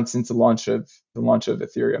have been around since the launch of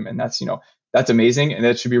Ethereum, and that's amazing, and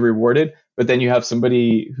that should be rewarded. But then you have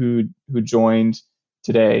somebody who joined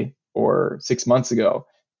today or 6 months ago,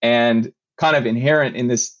 and kind of inherent in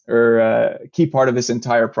this, or a key part of this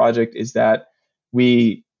entire project, is that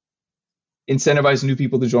we incentivize new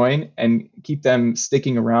people to join and keep them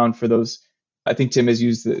sticking around for those. I think Tim has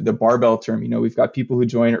used the barbell term. We've got people who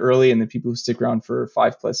join early and then people who stick around for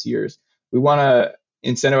 5+ years. We want to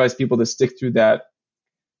incentivize people to stick through that,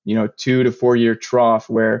 2 to 4 year trough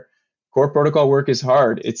where core protocol work is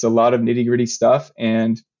hard. It's a lot of nitty gritty stuff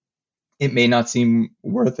and it may not seem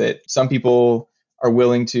worth it. Some people are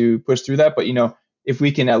willing to push through that, but if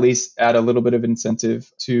we can at least add a little bit of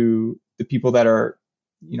incentive to the people that are,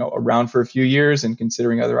 around for a few years and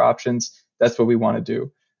considering other options, that's what we want to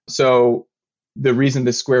do. So the reason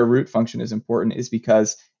the square root function is important is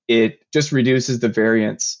because it just reduces the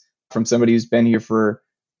variance from somebody who's been here for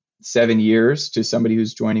 7 years to somebody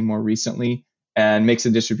who's joining more recently, and makes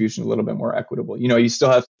the distribution a little bit more equitable. You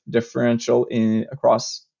still have differential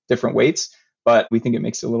across different weights, but we think it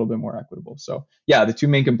makes it a little bit more equitable. So yeah, the two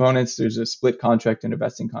main components, there's a split contract and a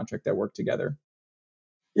vesting contract that work together.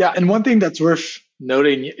 Yeah, and one thing that's worth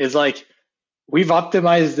noting is we've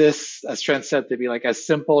optimized this, as Trent said, to be as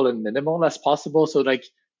simple and minimal as possible. So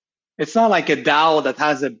it's not like a DAO that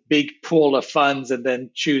has a big pool of funds and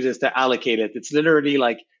then chooses to allocate it. It's literally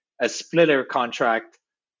a splitter contract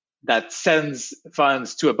that sends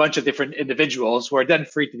funds to a bunch of different individuals who are then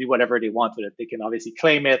free to do whatever they want with it. They can obviously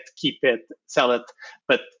claim it, keep it, sell it,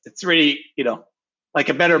 but it's really,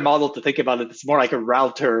 a better model to think about it. It's more like a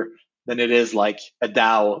router than it is like a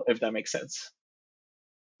DAO, if that makes sense.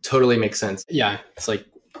 Totally makes sense. Yeah, it's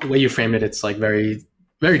the way you framed it, it's very,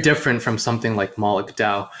 very different from something like Moloch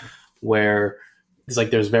DAO, where it's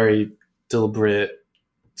there's very deliberate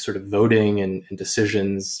sort of voting and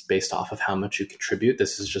decisions based off of how much you contribute.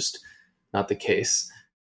 This is just not the case.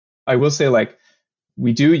 I will say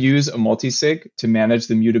we do use a multisig to manage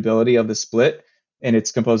the mutability of the split, and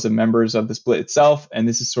it's composed of members of the split itself. And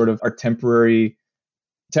this is sort of our temporary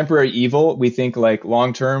evil. We think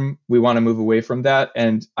long term, we want to move away from that.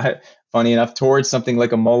 And funny enough, towards something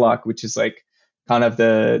like a Moloch, which is kind of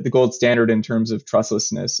the gold standard in terms of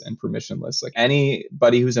trustlessness and permissionless.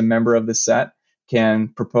 Anybody who's a member of the set can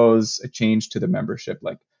propose a change to the membership.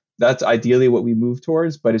 That's ideally what we move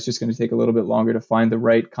towards, but it's just going to take a little bit longer to find the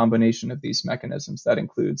right combination of these mechanisms. That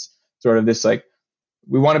includes sort of this,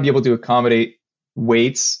 we want to be able to accommodate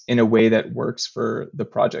weights in a way that works for the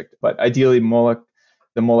project. But ideally,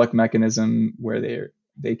 the Moloch mechanism where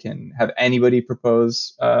they can have anybody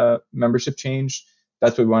propose membership change,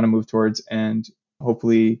 that's what we want to move towards. And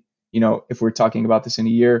hopefully, if we're talking about this in a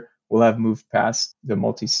year, we'll have moved past the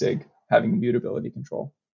multi-sig having mutability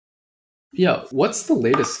control. Yeah, what's the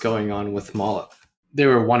latest going on with Moloch? They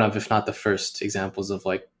were one of, if not the first, examples of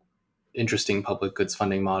interesting public goods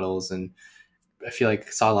funding models, and I feel I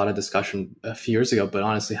saw a lot of discussion a few years ago, but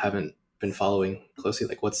honestly haven't been following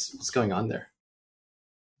closely. What's going on there?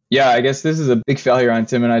 Yeah, I guess this is a big failure on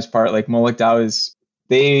Tim and I's part. Moloch DAO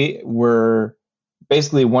they were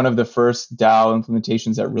basically one of the first DAO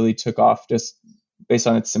implementations that really took off just based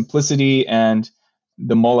on its simplicity, and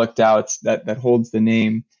the Moloch DAO that holds the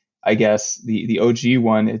name, I guess, the OG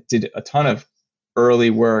one. It did a ton of early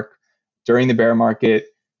work during the bear market,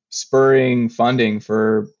 spurring funding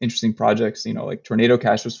for interesting projects. Tornado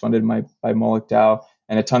Cash was funded by Moloch DAO,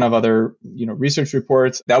 and a ton of other research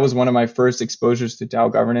reports. That was one of my first exposures to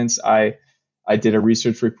DAO governance. I did a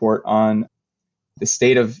research report on the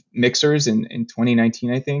state of mixers in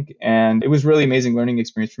 2019, I think. And it was really amazing learning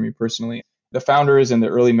experience for me personally. The founders and the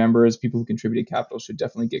early members, people who contributed capital, should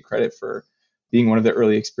definitely get credit for being one of the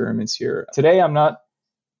early experiments here. Today,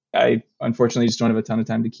 I unfortunately just don't have a ton of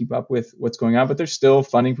time to keep up with what's going on, but there's still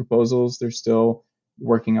funding proposals. They're still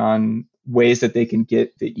working on ways that they can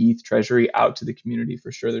get the ETH treasury out to the community.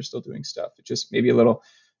 For sure, they're still doing stuff. It's just maybe a little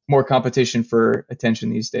more competition for attention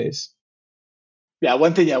these days. Yeah,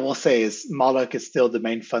 one thing I will say is Moloch is still the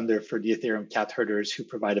main funder for the Ethereum cat herders, who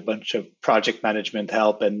provide a bunch of project management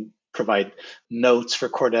help and provide notes for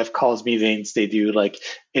core dev calls meetings. They do like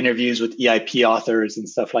interviews with EIP authors and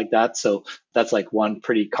stuff like that. So that's like one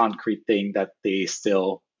pretty concrete thing that they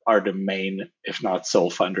still are the main, if not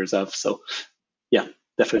sole funders of. So yeah,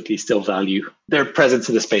 definitely still value their presence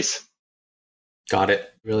in the space. Got it.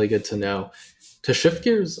 Really good to know. To shift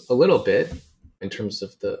gears a little bit in terms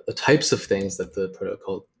of the types of things that the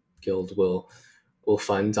Protocol Guild will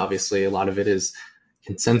fund, obviously a lot of it is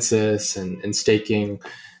consensus and staking,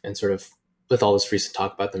 and sort of with all this recent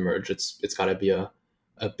talk about the merge, it's got to be a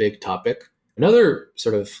big topic. Another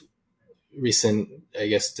sort of recent, I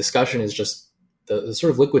guess, discussion is just the sort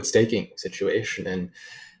of liquid staking situation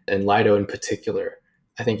and Lido in particular.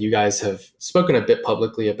 I think you guys have spoken a bit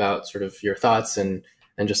publicly about sort of your thoughts and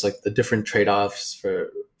just like the different trade-offs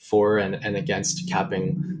for and against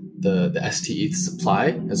capping the STETH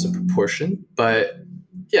supply as a proportion. But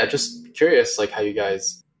yeah, just curious, like how you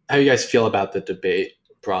guys feel about the debate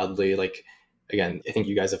broadly. Like, again, I think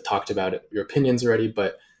you guys have talked about it, your opinions already,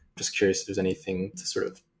 but just curious if there's anything to sort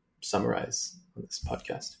of summarize on this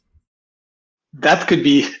podcast. That could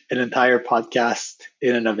be an entire podcast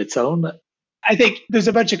in and of its own. I think there's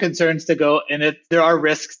a bunch of concerns to go in it. There are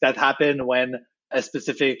risks that happen when a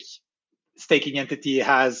specific staking entity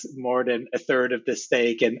has more than a third of the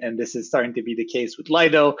stake, and this is starting to be the case with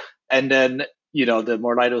Lido. And then, the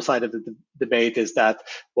more Lido side of the debate is that,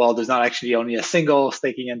 well, there's not actually only a single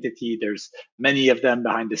staking entity. There's many of them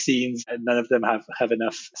behind the scenes, and none of them have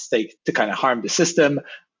enough stake to kind of harm the system.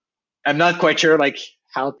 I'm not quite sure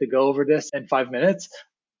how to go over this in 5 minutes.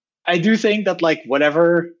 I do think that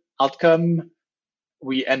whatever outcome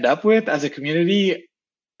we end up with as a community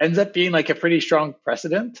ends up being a pretty strong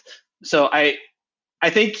precedent. So I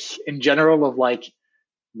think in general of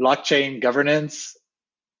blockchain governance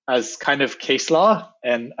as kind of case law,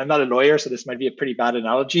 and I'm not a lawyer, so this might be a pretty bad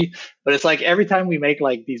analogy, but it's every time we make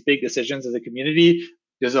these big decisions as a community,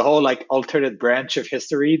 there's a whole alternate branch of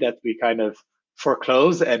history that we kind of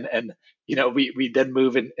foreclose, and we then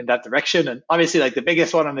move in that direction. And obviously the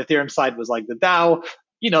biggest one on the Ethereum side was the DAO.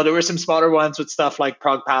 There were some smaller ones with stuff like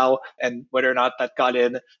ProgPow, and whether or not that got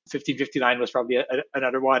in. 1559 was probably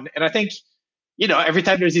another one. And I think, every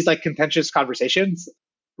time there's these contentious conversations,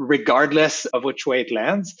 regardless of which way it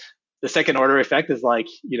lands, the second order effect is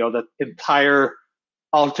the entire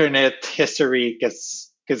alternate history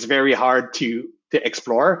gets very hard to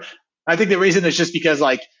explore. I think the reason is just because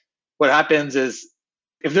what happens is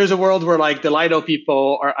if there's a world where the Lido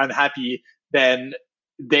people are unhappy, then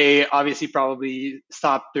they obviously probably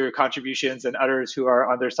stop their contributions, and others who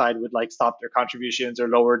are on their side would stop their contributions or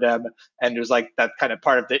lower them. And there's that kind of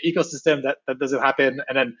part of the ecosystem that doesn't happen.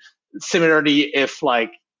 And then similarly, if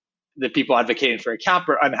the people advocating for a cap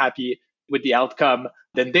are unhappy with the outcome,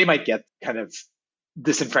 then they might get kind of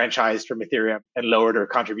disenfranchised from Ethereum and lower their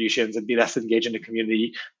contributions and be less engaged in the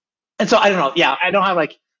community. And so I don't know. Yeah, I don't have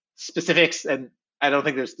specifics, and I don't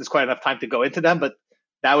think there's quite enough time to go into them, but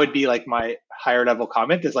that would be my higher level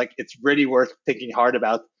comment is it's really worth thinking hard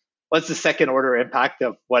about what's the second order impact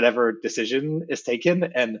of whatever decision is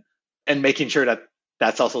taken, and making sure that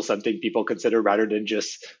that's also something people consider rather than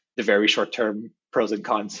just the very short term pros and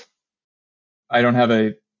cons. I don't have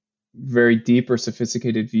a very deep or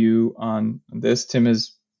sophisticated view on this. Tim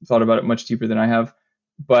has thought about it much deeper than I have,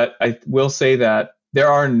 but I will say that there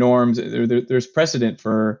are norms. There's precedent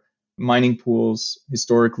for mining pools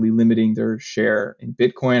historically limiting their share. In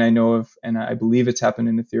Bitcoin, I know of, and I believe it's happened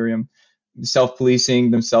in Ethereum, self-policing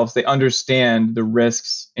themselves. They understand the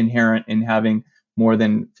risks inherent in having more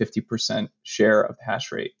than 50% share of the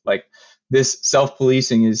hash rate. This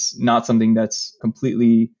self-policing is not something that's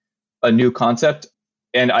completely a new concept.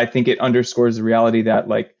 And I think it underscores the reality that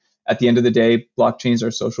at the end of the day, blockchains are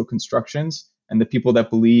social constructions, and the people that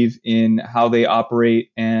believe in how they operate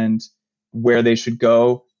and where they should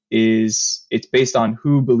go it's based on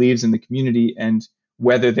who believes in the community and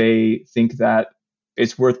whether they think that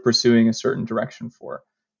it's worth pursuing a certain direction for.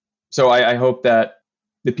 So I hope that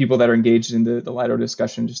the people that are engaged in the Lido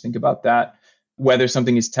discussion just think about that. Whether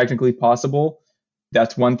something is technically possible,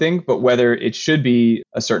 that's one thing, but whether it should be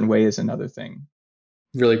a certain way is another thing.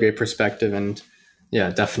 Really great perspective. And Yeah,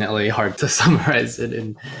 definitely hard to summarize it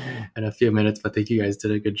in a few minutes, but I think you guys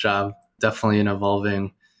did a good job. Definitely an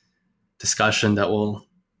evolving discussion that will,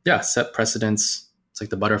 yeah, set precedents. It's like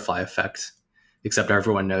the butterfly effect, except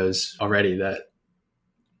everyone knows already that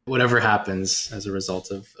whatever happens as a result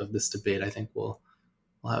of this debate, I think we'll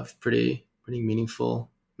have pretty meaningful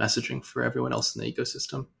messaging for everyone else in the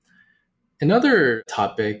ecosystem. Another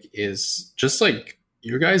topic is just like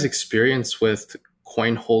your guys' experience with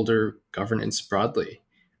coin holder governance broadly.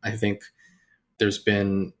 I think there's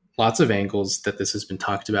been lots of angles that this has been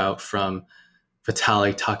talked about, from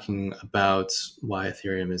Vitalik talking about why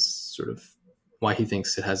Ethereum is sort of why he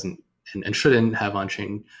thinks it hasn't and shouldn't have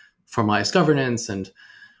on-chain formalized governance. And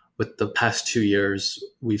with the past 2 years,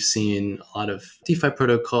 we've seen a lot of DeFi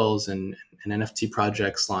protocols and NFT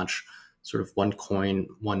projects launch sort of one coin,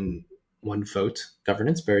 one vote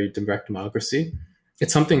governance, very direct democracy.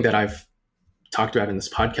 It's something that I've talked about in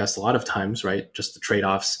this podcast a lot of times, right? Just the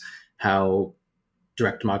trade-offs, how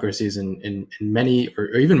direct democracies in many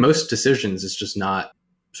or even most decisions is just not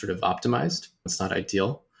sort of optimized. It's not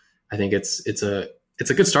ideal. I think it's a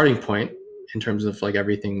good starting point in terms of like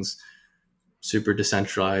everything's super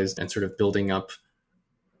decentralized and sort of building up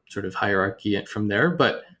sort of hierarchy from there.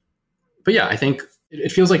 But yeah, I think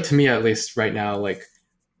it feels like, to me at least right now, like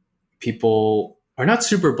people are not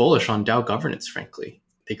super bullish on DAO governance, frankly.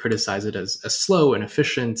 They criticize it as slow and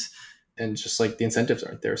efficient, and just like the incentives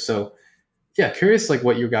aren't there. So yeah, curious like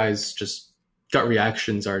what you guys just gut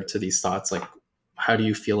reactions are to these thoughts. Like, how do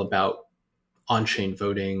you feel about on-chain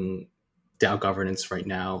voting, DAO governance right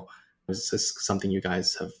now? Is this something you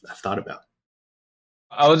guys have thought about?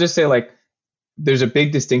 I will just say, like, there's a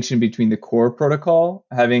big distinction between the core protocol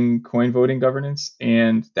having coin voting governance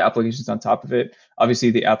and the applications on top of it. Obviously,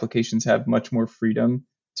 the applications have much more freedom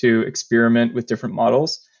to experiment with different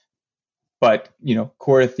models. But,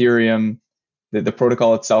 core Ethereum, the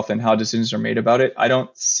protocol itself and how decisions are made about it, I don't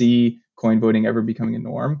see coin voting ever becoming a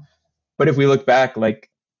norm. But if we look back, like,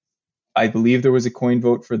 I believe there was a coin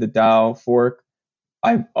vote for the DAO fork.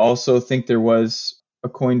 I also think there was a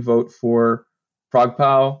coin vote for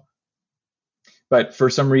ProgPow. But for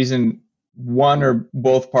some reason, one or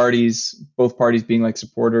both parties being like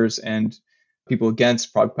supporters and people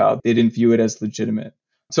against ProgPow, they didn't view it as legitimate.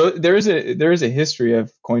 So there is a history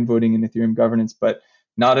of coin voting in Ethereum governance, but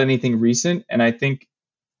not anything recent. And I think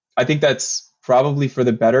that's probably for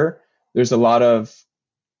the better. There's a lot of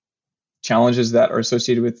challenges that are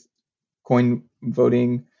associated with coin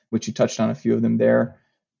voting, which you touched on a few of them there.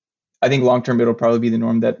 I think long term it'll probably be the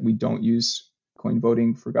norm that we don't use coin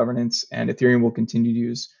voting for governance, and Ethereum will continue to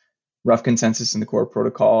use rough consensus in the core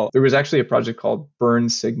protocol. There was actually a project called Burn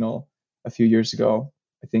Signal a few years ago,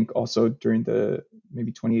 I think also during the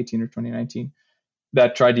maybe 2018 or 2019,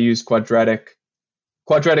 that tried to use quadratic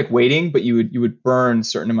weighting, but you would burn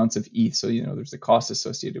certain amounts of ETH, so there's a cost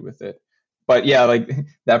associated with it. But yeah, like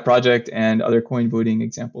that project and other coin voting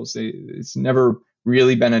examples, it's never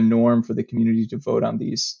really been a norm for the community to vote on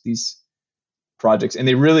these projects. And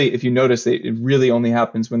they really, if you notice, it really only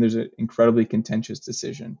happens when there's an incredibly contentious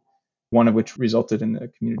decision, one of which resulted in the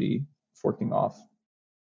community forking off.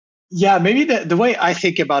 Yeah, maybe the way I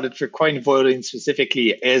think about it for coin voting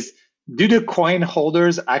specifically is, do the coin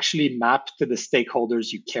holders actually map to the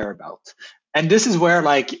stakeholders you care about? And this is where,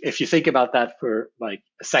 like, if you think about that for like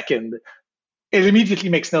a second, it immediately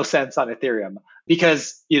makes no sense on Ethereum,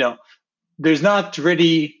 because, there's not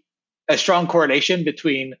really a strong correlation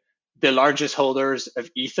between the largest holders of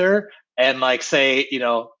Ether and, like, say,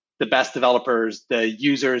 the best developers, the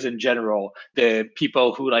users in general, the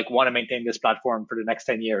people who like want to maintain this platform for the next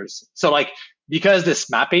 10 years. So like, because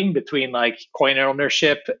this mapping between like coin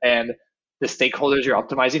ownership and the stakeholders you're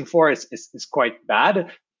optimizing for is quite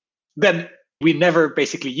bad, then we never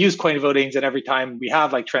basically use coin votings. And every time we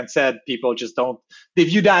have, like Trent said, people just they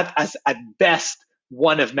view that as at best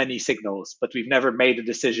one of many signals, but we've never made a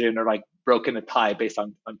decision or like broken a tie based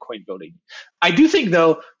on coin voting. I do think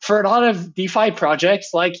though, for a lot of DeFi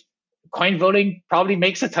projects, like coin voting probably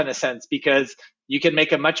makes a ton of sense, because you can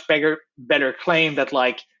make a much better claim that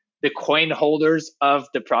like the coin holders of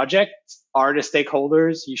the project are the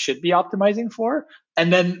stakeholders you should be optimizing for.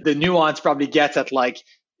 And then the nuance probably gets at like,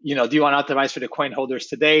 do you want to optimize for the coin holders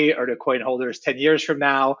today or the coin holders 10 years from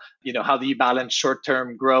now? How do you balance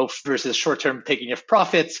short-term growth versus short-term taking of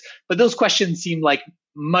profits? But those questions seem like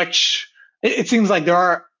it seems like there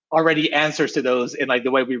are already answers to those in like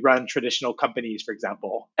the way we run traditional companies, for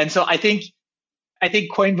example. And so I think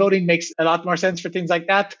coin voting makes a lot more sense for things like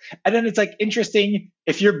that. And then it's like interesting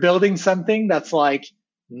if you're building something that's like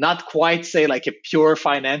not quite, say, like a pure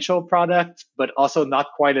financial product, but also not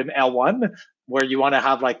quite an L1, where you want to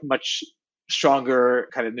have like much stronger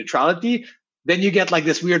kind of neutrality, then you get like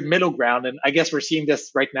this weird middle ground. And I guess we're seeing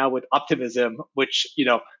this right now with Optimism, which,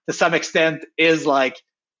 to some extent is like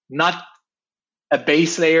not a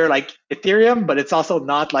base layer like Ethereum, but it's also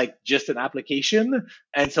not like just an application.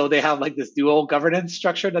 And so they have like this dual governance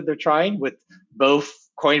structure that they're trying with both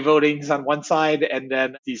coin votings on one side and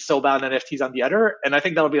then these soul-bound NFTs on the other. And I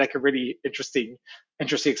think that'll be like a really interesting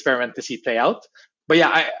experiment to see play out. But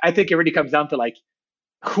yeah, I think it really comes down to like,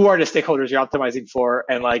 who are the stakeholders you're optimizing for,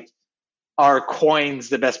 and like, are coins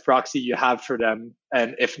the best proxy you have for them?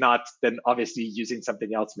 And if not, then obviously using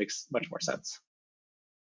something else makes much more sense.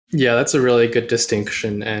 Yeah, that's a really good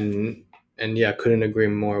distinction. And yeah, couldn't agree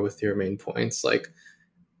more with your main points. Like,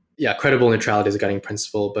 yeah, credible neutrality is a guiding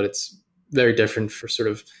principle, but it's very different for sort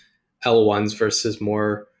of L1s versus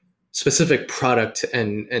more specific product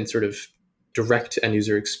and sort of direct end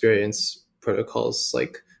user experience protocols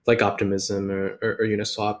like Optimism or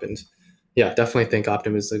Uniswap. And yeah, definitely think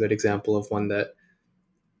Optimism is a good example of one that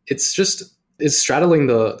it's straddling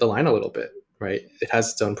the line a little bit, right? It has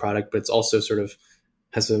its own product, but it's also sort of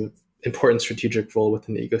has an important strategic role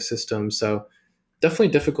within the ecosystem. So definitely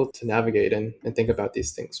difficult to navigate and think about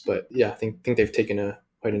these things. But yeah, I think they've taken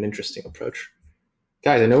quite an interesting approach.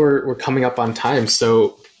 Guys, I know we're coming up on time.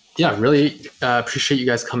 So yeah, really appreciate you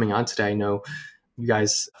guys coming on today. I know you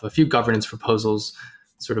guys have a few governance proposals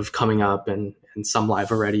sort of coming up and some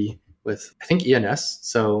live already with, I think, ENS.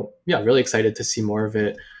 So yeah, really excited to see more of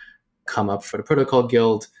it come up for the Protocol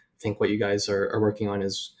Guild. I think what you guys are working on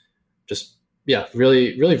is just, yeah,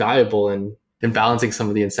 really, really valuable in balancing some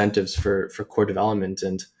of the incentives for core development.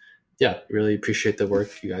 And yeah, really appreciate the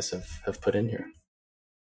work you guys have put in here.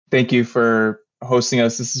 Thank you for hosting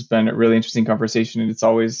us. This has been a really interesting conversation, and it's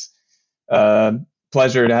always a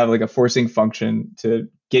pleasure to have like a forcing function to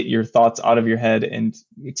get your thoughts out of your head and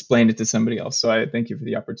explain it to somebody else. So I thank you for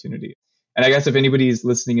the opportunity. And I guess if anybody is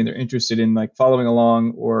listening and they're interested in like following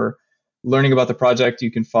along or learning about the project,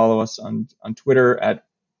 you can follow us on Twitter at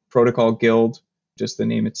Protocol Guild. Just the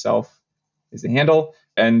name itself is the handle.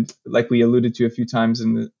 And like we alluded to a few times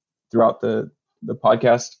throughout the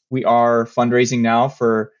podcast, we are fundraising now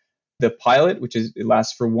for the pilot, it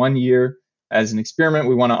lasts for 1 year as an experiment.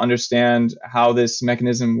 We want to understand how this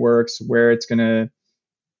mechanism works, where it's going to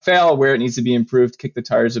fail, where it needs to be improved, kick the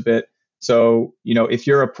tires a bit. So, if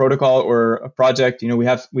you're a protocol or a project,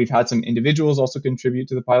 we've had some individuals also contribute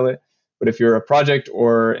to the pilot. But if you're a project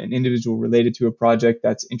or an individual related to a project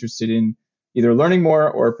that's interested in either learning more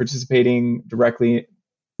or participating directly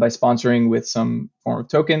by sponsoring with some form of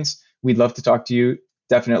tokens, we'd love to talk to you.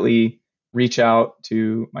 Definitely reach out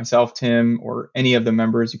to myself, Tim, or any of the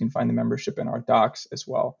members. You can find the membership in our docs as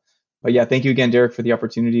well. But yeah, thank you again, Derek, for the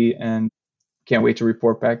opportunity, and can't wait to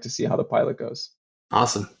report back to see how the pilot goes.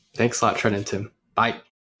 Awesome. Thanks a lot, Trent and Tim. Bye.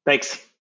 Thanks.